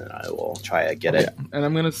 but then I will try to get it. Yeah. And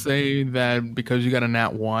I'm gonna say that because you got a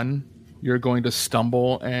nat 1, you're going to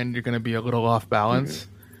stumble and you're going to be a little off balance,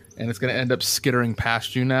 and it's going to end up skittering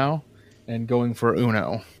past you now and going for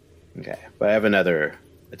Uno. Okay, but I have another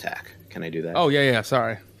attack. Can I do that? Oh, yeah,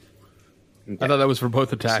 sorry. Okay. I thought that was for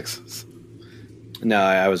both attacks. No,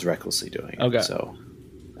 I was recklessly doing it. Okay. So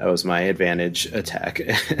that was my advantage attack.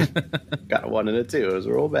 Got a 1 and a 2. It was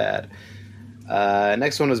real bad.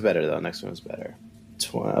 Next one was better, though.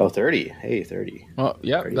 30. Hey, 30. Well,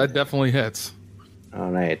 yeah, 30 that definitely hits. All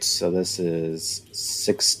right, so this is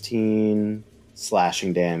 16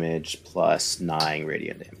 slashing damage plus 9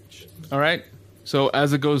 radiant damage. All right. So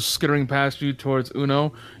as it goes skittering past you towards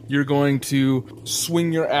Uno, you're going to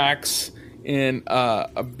swing your axe in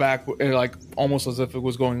a back, like almost as if it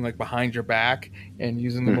was going like behind your back, and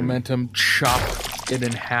using the momentum, chop it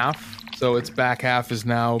in half. So its back half has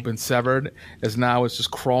now been severed, as now it's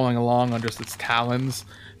just crawling along on just its talons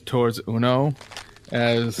towards Uno,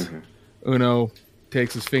 as Uno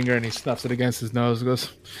takes his finger and he snuffs it against his nose and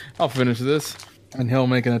goes, I'll finish this. And he'll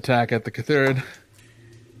make an attack at the Cthurid.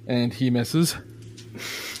 And he misses.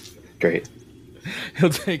 Great. He'll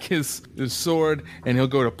take his sword and he'll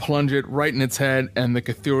go to plunge it right in its head, and the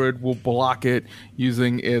Cthurid will block it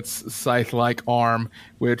using its scythe-like arm,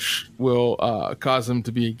 which will cause him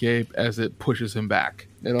to be agape as it pushes him back.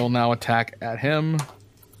 It'll now attack at him.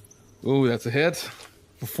 Ooh, that's a hit.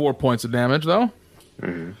 For 4 points of damage, though.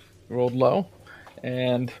 Rolled low.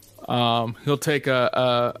 And he'll take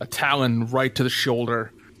a talon right to the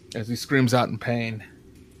shoulder as he screams out in pain.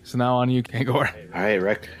 So now on you, Kangor. All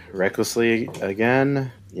right, recklessly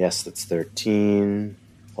again. Yes, that's 13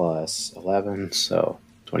 plus 11, so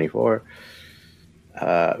 24.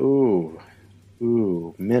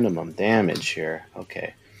 Minimum damage here.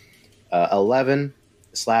 Okay. 11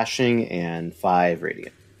 slashing and 5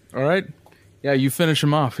 radiant. All right. Yeah, you finish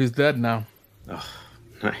him off. He's dead now. Oh,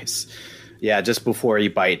 nice. Yeah, just before he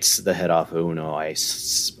bites the head off of Uno, I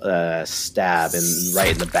stab him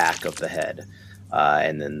right in the back of the head.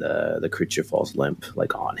 And then the creature falls limp,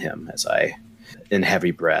 like on him, as I, in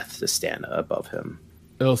heavy breath, to stand above him.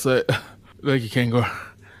 He'll say, thank you, Kangor.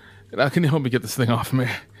 How can you help me get this thing off me?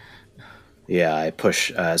 Yeah, I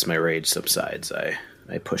push, as my rage subsides, I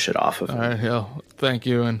push it off of him. All right, thank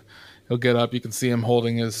you. And he'll get up. You can see him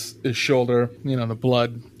holding his shoulder. You know, the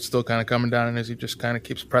blood still kind of coming down, and as he just kind of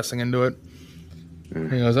keeps pressing into it.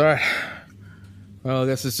 He goes, all right. Well, I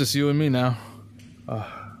guess it's just you and me now.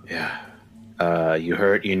 Yeah. You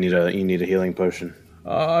hurt? You need a healing potion?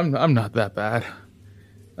 I'm not that bad.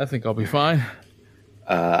 I think I'll be fine.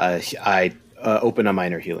 I open a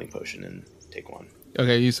minor healing potion and take one.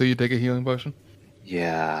 Okay, so you take a healing potion?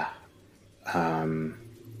 Yeah.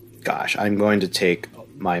 Gosh, I'm going to take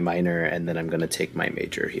my minor, and then I'm going to take my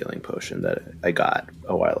major healing potion that I got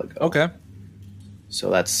a while ago. Okay. So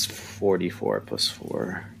that's 44 plus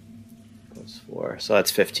 4. So that's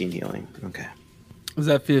 15 healing. Okay. Is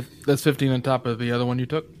that that's 15 on top of the other one you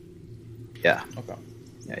took? Yeah. Okay.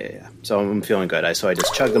 Yeah. So I'm feeling good. So I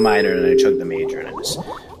just chug the minor, and I chug the major, and I just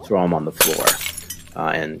throw them on the floor,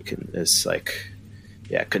 and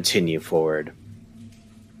continue forward.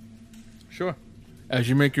 Sure. As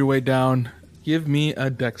you make your way down, give me a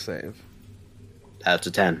dex save. That's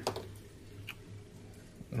a 10.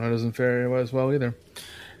 That doesn't fare as well either.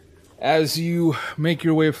 As you make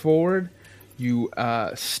your way forward, you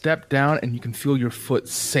step down and you can feel your foot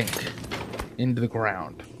sink into the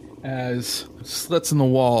ground. As slits in the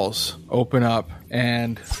walls open up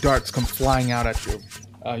and darts come flying out at you.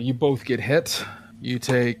 You both get hit. You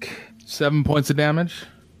take 7 points of damage,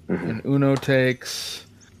 and Uno takes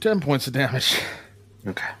 10 points of damage.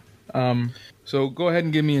 Okay. So go ahead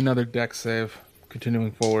and give me another dex save,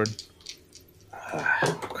 continuing forward.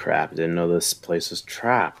 Crap, didn't know this place was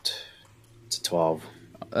trapped. It's a 12.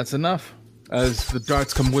 That's enough. As the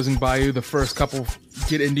darts come whizzing by you, the first couple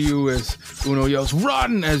get into you as Uno yells,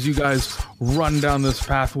 "Run!" as you guys run down this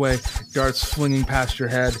pathway, darts flinging past your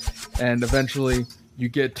head, and eventually you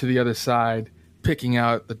get to the other side, picking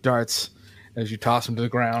out the darts as you toss them to the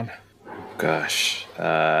ground. Gosh.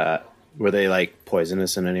 Were they like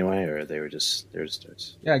poisonous in any way, or they were just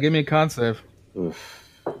darts? Yeah, give me a con save. Oof.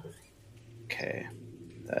 Okay.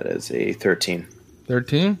 That is a 13.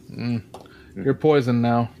 13? You're poisoned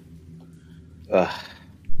now. Ugh.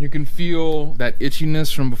 You can feel that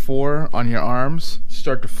itchiness from before on your arms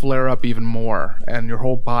start to flare up even more, and your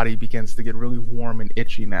whole body begins to get really warm and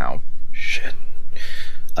itchy now. Shit.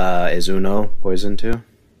 Is Uno poisoned too?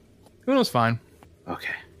 Uno's fine.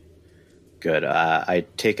 Okay. Good. I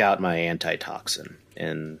take out my antitoxin,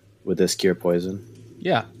 and would this cure poison?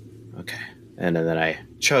 Yeah. Okay. And then I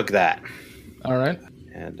chug that. All right.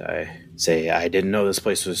 And I say, I didn't know this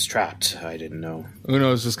place was trapped. I didn't know.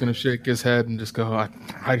 Uno's just going to shake his head and just go,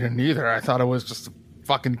 I didn't either. I thought it was just a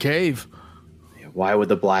fucking cave. Why would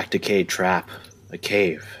the Black Decay trap a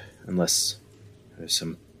cave unless there's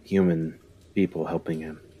some human people helping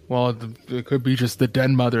him? Well, it could be just the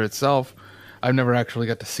Den Mother itself. I've never actually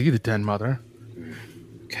got to see the Den Mother.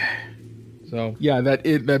 Okay. So, yeah,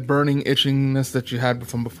 that burning itchingness that you had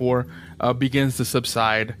from before begins to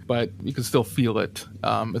subside, but you can still feel it.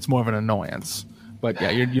 It's more of an annoyance. But, yeah,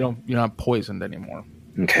 you're not poisoned anymore.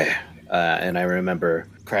 Okay. And I remember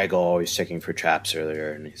Craigle always checking for traps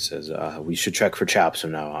earlier, and he says, we should check for traps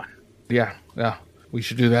from now on. Yeah, we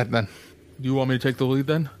should do that then. Do you want me to take the lead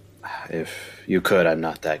then? If you could, I'm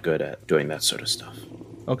not that good at doing that sort of stuff.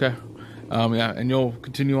 Okay. Yeah, and you'll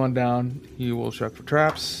continue on down. He will check for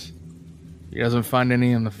traps. He doesn't find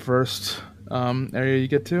any in the first area you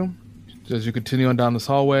get to. So as you continue on down this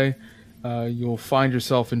hallway, you'll find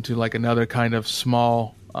yourself into like another kind of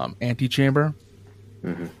small antechamber,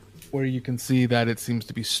 where you can see that it seems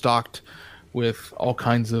to be stocked with all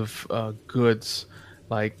kinds of goods,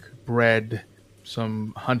 like bread,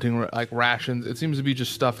 some hunting like rations. It seems to be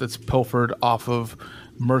just stuff that's pilfered off of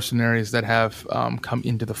mercenaries that have come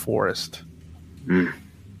into the forest.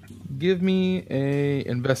 Give me a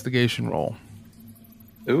investigation roll.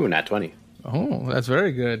 Ooh, nat 20. Oh, that's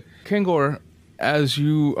very good. Kangor, as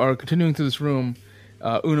you are continuing through this room,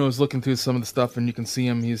 Uno is looking through some of the stuff, and you can see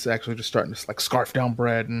him. He's actually just starting to like scarf down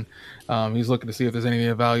bread, and he's looking to see if there's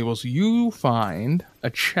anything valuable. So you find a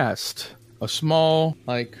chest, a small,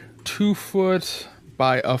 like 2 foot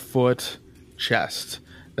by a foot chest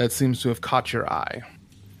that seems to have caught your eye.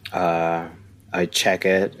 I check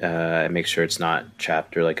it. I make sure it's not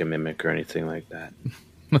trapped or like a mimic or anything like that.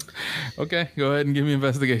 Okay, go ahead and give me an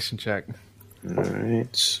investigation check. All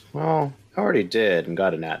right. Well, I already did and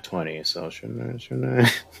got a nat 20, so shouldn't I?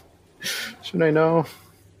 Shouldn't I know?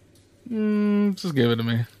 Just give it to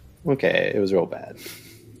me. Okay, it was real bad.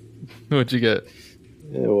 What'd you get?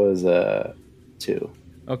 It was 2.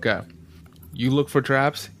 Okay. You look for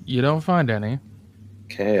traps. You don't find any.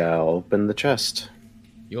 Okay, I'll open the chest.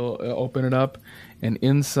 You'll open it up, and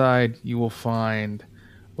inside you will find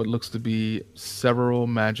what looks to be several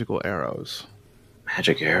magical arrows.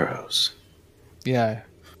 Magic arrows. Yeah.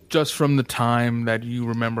 Just from the time that you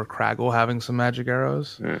remember Craggle having some magic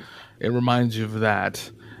arrows, it reminds you of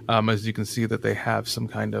that. As you can see that they have some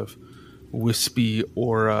kind of wispy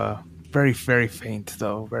aura. Very, very faint,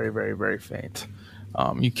 though. Very, very, very faint.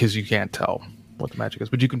 Because you can't tell what the magic is.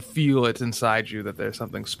 But you can feel it inside you that there's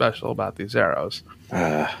something special about these arrows.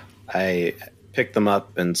 I pick them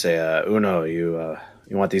up and say, Uno, you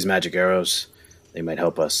want these magic arrows? They might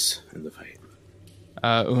help us in the fight.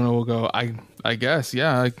 Uno will go, I guess,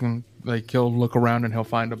 yeah, I can. Like, he'll look around and he'll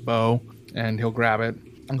find a bow and he'll grab it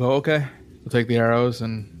and go, okay. He'll take the arrows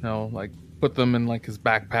and he'll like put them in like his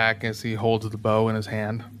backpack as he holds the bow in his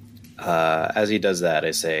hand. As he does that, I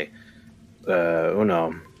say,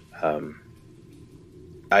 Uno,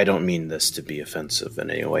 I don't mean this to be offensive in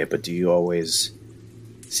any way, but do you always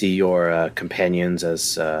see your companions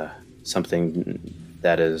as something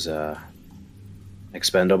that is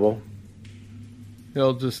expendable?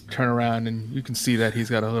 He'll just turn around and you can see that he's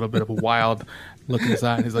got a little bit of a wild look in his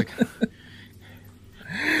eye. And he's like,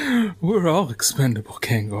 we're all expendable,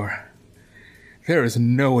 Kangor. There is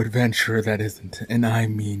no adventurer that isn't, and I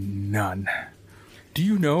mean none. Do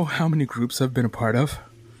you know how many groups I've been a part of?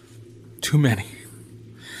 Too many.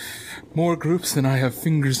 More groups than I have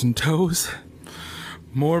fingers and toes.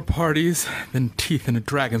 More parties than teeth in a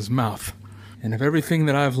dragon's mouth. And of everything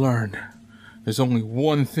that I've learned, there's only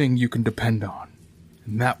one thing you can depend on.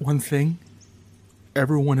 And that one thing,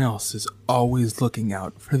 everyone else is always looking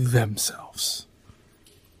out for themselves.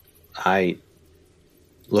 I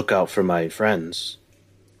look out for my friends.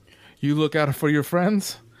 You look out for your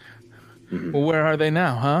friends? Mm-hmm. Well, where are they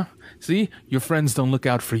now, huh? See, your friends don't look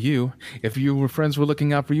out for you. If your friends were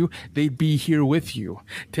looking out for you, they'd be here with you,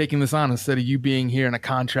 taking this on instead of you being here in a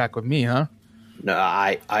contract with me, huh? No,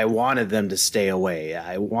 I wanted them to stay away.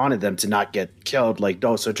 I wanted them to not get killed like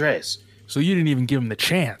Dos or Tres. So you didn't even give them the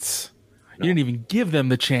chance. No. You didn't even give them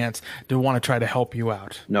the chance to want to try to help you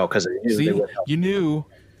out. No, because you knew,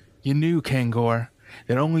 Kangor,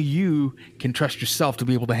 that only you can trust yourself to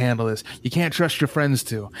be able to handle this. You can't trust your friends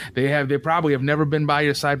to. They probably have never been by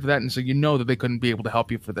your side for that, and so you know that they couldn't be able to help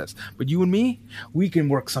you for this. But you and me, we can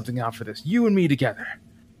work something out for this. You and me together.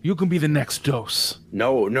 You can be the next Dos.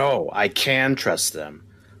 No, I can trust them.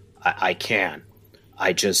 I can.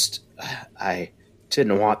 I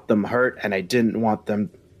didn't want them hurt, and I didn't want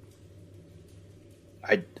them...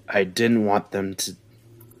 I didn't want them to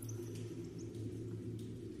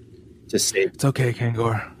save... It's okay,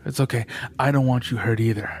 Kangor. It's okay. I don't want you hurt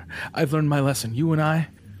either. I've learned my lesson. You and I,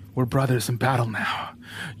 we're brothers in battle now.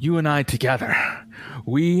 You and I together.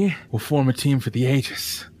 We will form a team for the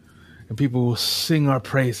ages, and people will sing our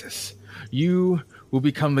praises. You will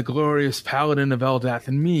become the glorious paladin of Eldath,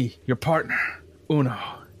 and me, your partner, Uno.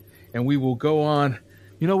 And we will go on...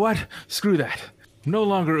 You know what? Screw that. I'm no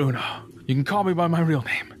longer Uno. You can call me by my real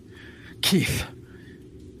name. Keith.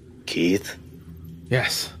 Keith?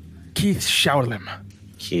 Yes. Keith Shaolim.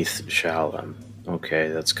 Keith Shaolim. Okay,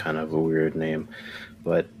 that's kind of a weird name.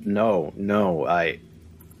 But no, I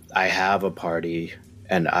have a party,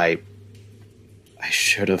 and I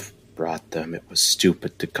should have brought them. It was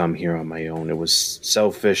stupid to come here on my own. It was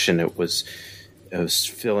selfish, and it was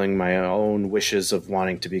filling my own wishes of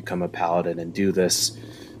wanting to become a paladin and do this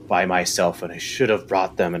by myself, and I should have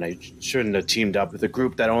brought them, and I shouldn't have teamed up with a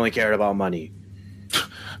group that only cared about money.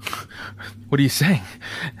 What are you saying?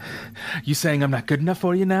 You saying I'm not good enough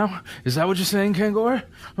for you now? Is that what you're saying, Kangor?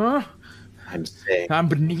 Huh? I'm saying... I'm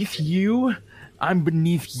beneath you? I'm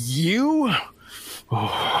beneath you?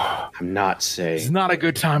 Oh. I'm not saying... It's not a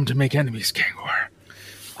good time to make enemies, Kangor.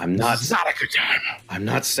 It's not a good time. I'm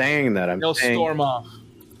not saying that. They'll saying... storm off.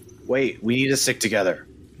 Wait, we need to stick together.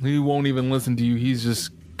 He won't even listen to you. He's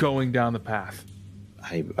just going down the path.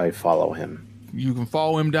 I follow him. You can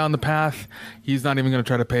follow him down the path. He's not even going to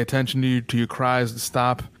try to pay attention to you, to your cries to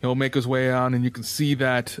stop. He'll make his way on, and you can see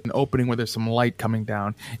that an opening where there's some light coming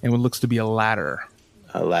down, and what looks to be a ladder.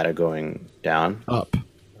 A ladder going down? Up.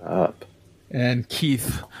 And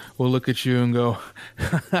Keith will look at you and go,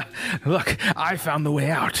 look, I found the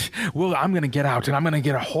way out. Well, I'm going to get out, and I'm going to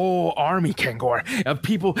get a whole army, Kangor, of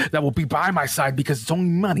people that will be by my side because it's only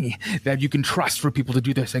money that you can trust for people to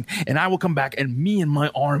do this thing. And I will come back, and me and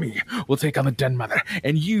my army will take on the Den Mother.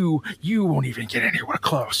 And you won't even get anywhere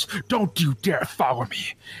close. Don't you dare follow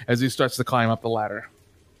me. As he starts to climb up the ladder.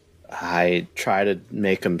 I try to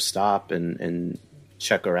make him stop and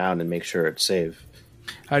check around and make sure it's safe.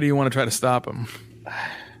 How do you want to try to stop him?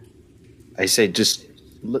 I say, just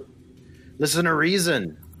listen to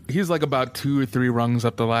reason. He's like about 2 or 3 rungs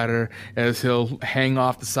up the ladder as he'll hang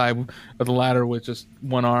off the side of the ladder with just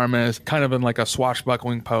one arm as kind of in like a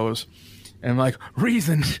swashbuckling pose. And like,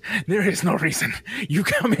 reason? There is no reason. You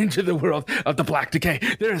come into the world of the Black Decay.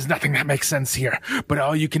 There is nothing that makes sense here. But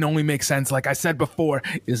all you can only make sense, like I said before,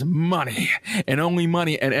 is money. And only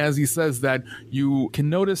money. And as he says that, you can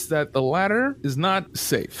notice that the ladder is not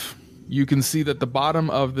safe. You can see that the bottom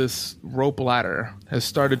of this rope ladder has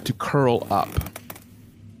started to curl up.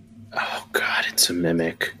 Oh, God, it's a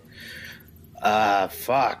mimic.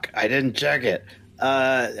 Fuck. I didn't check it.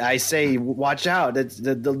 I say, watch out. It's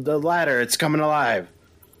the ladder. It's coming alive.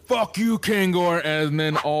 Fuck you, Kangor. And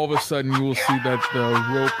then all of a sudden you will see that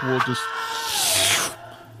the rope will just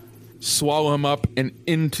swallow him up and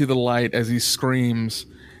into the light as he screams.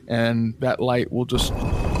 And that light will just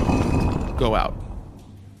go out.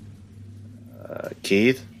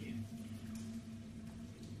 Keith?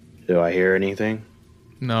 Do I hear anything?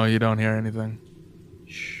 No, you don't hear anything.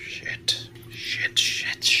 Shit.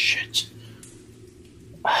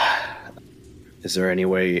 Is there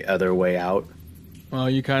any other way out? Well,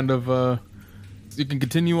 you kind of, you can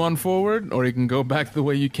continue on forward, or you can go back the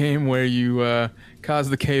way you came, where you cause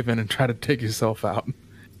the cave-in and try to take yourself out.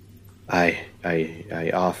 I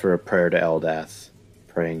offer a prayer to Eldath,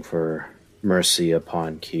 praying for mercy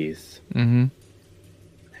upon Keith. Mm-hmm.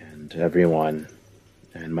 And everyone,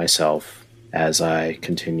 and myself, as I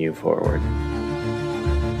continue forward.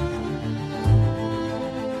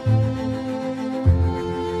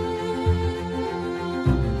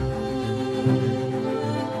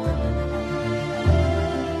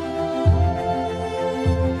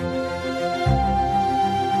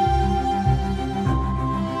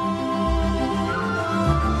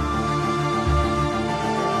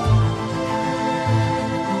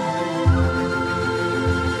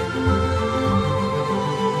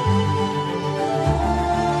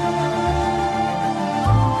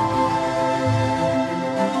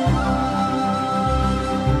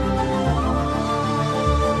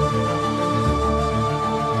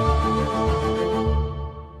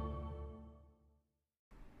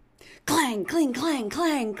 Clang, cling, clang,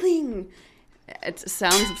 clang, cling. It's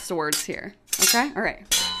sounds of swords here. Okay? All right.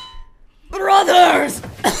 Brothers!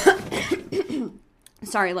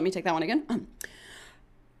 Sorry, let me take that one again.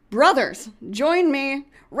 Brothers, join me.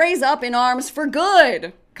 Raise up in arms for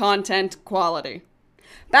good content quality.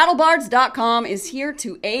 BattleBards.com is here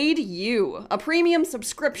to aid you. A premium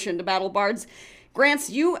subscription to BattleBards grants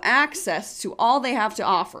you access to all they have to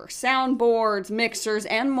offer. Soundboards, mixers,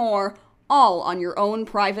 and more, all on your own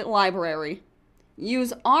private library.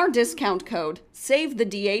 Use our discount code,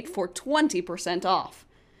 SAVETHE8 for 20% off.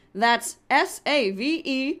 That's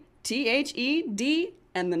SAVETHED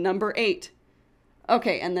and the number 8.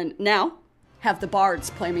 Okay, and then now, have the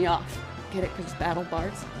bards play me off. Get it? Because Battle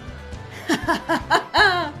Bards.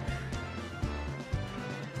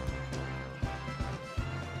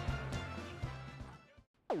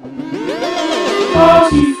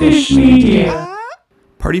 Partyfish Media.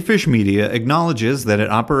 Partyfish Media acknowledges that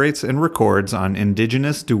it operates and records on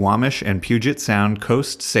indigenous Duwamish and Puget Sound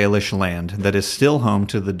Coast Salish land that is still home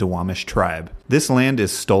to the Duwamish tribe. This land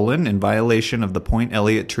is stolen in violation of the Point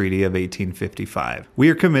Elliott Treaty of 1855.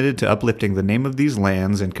 We are committed to uplifting the name of these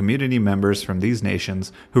lands and community members from these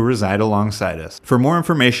nations who reside alongside us. For more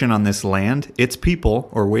information on this land, its people,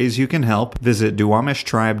 or ways you can help, visit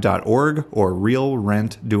duwamishtribe.org or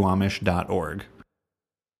realrentduwamish.org.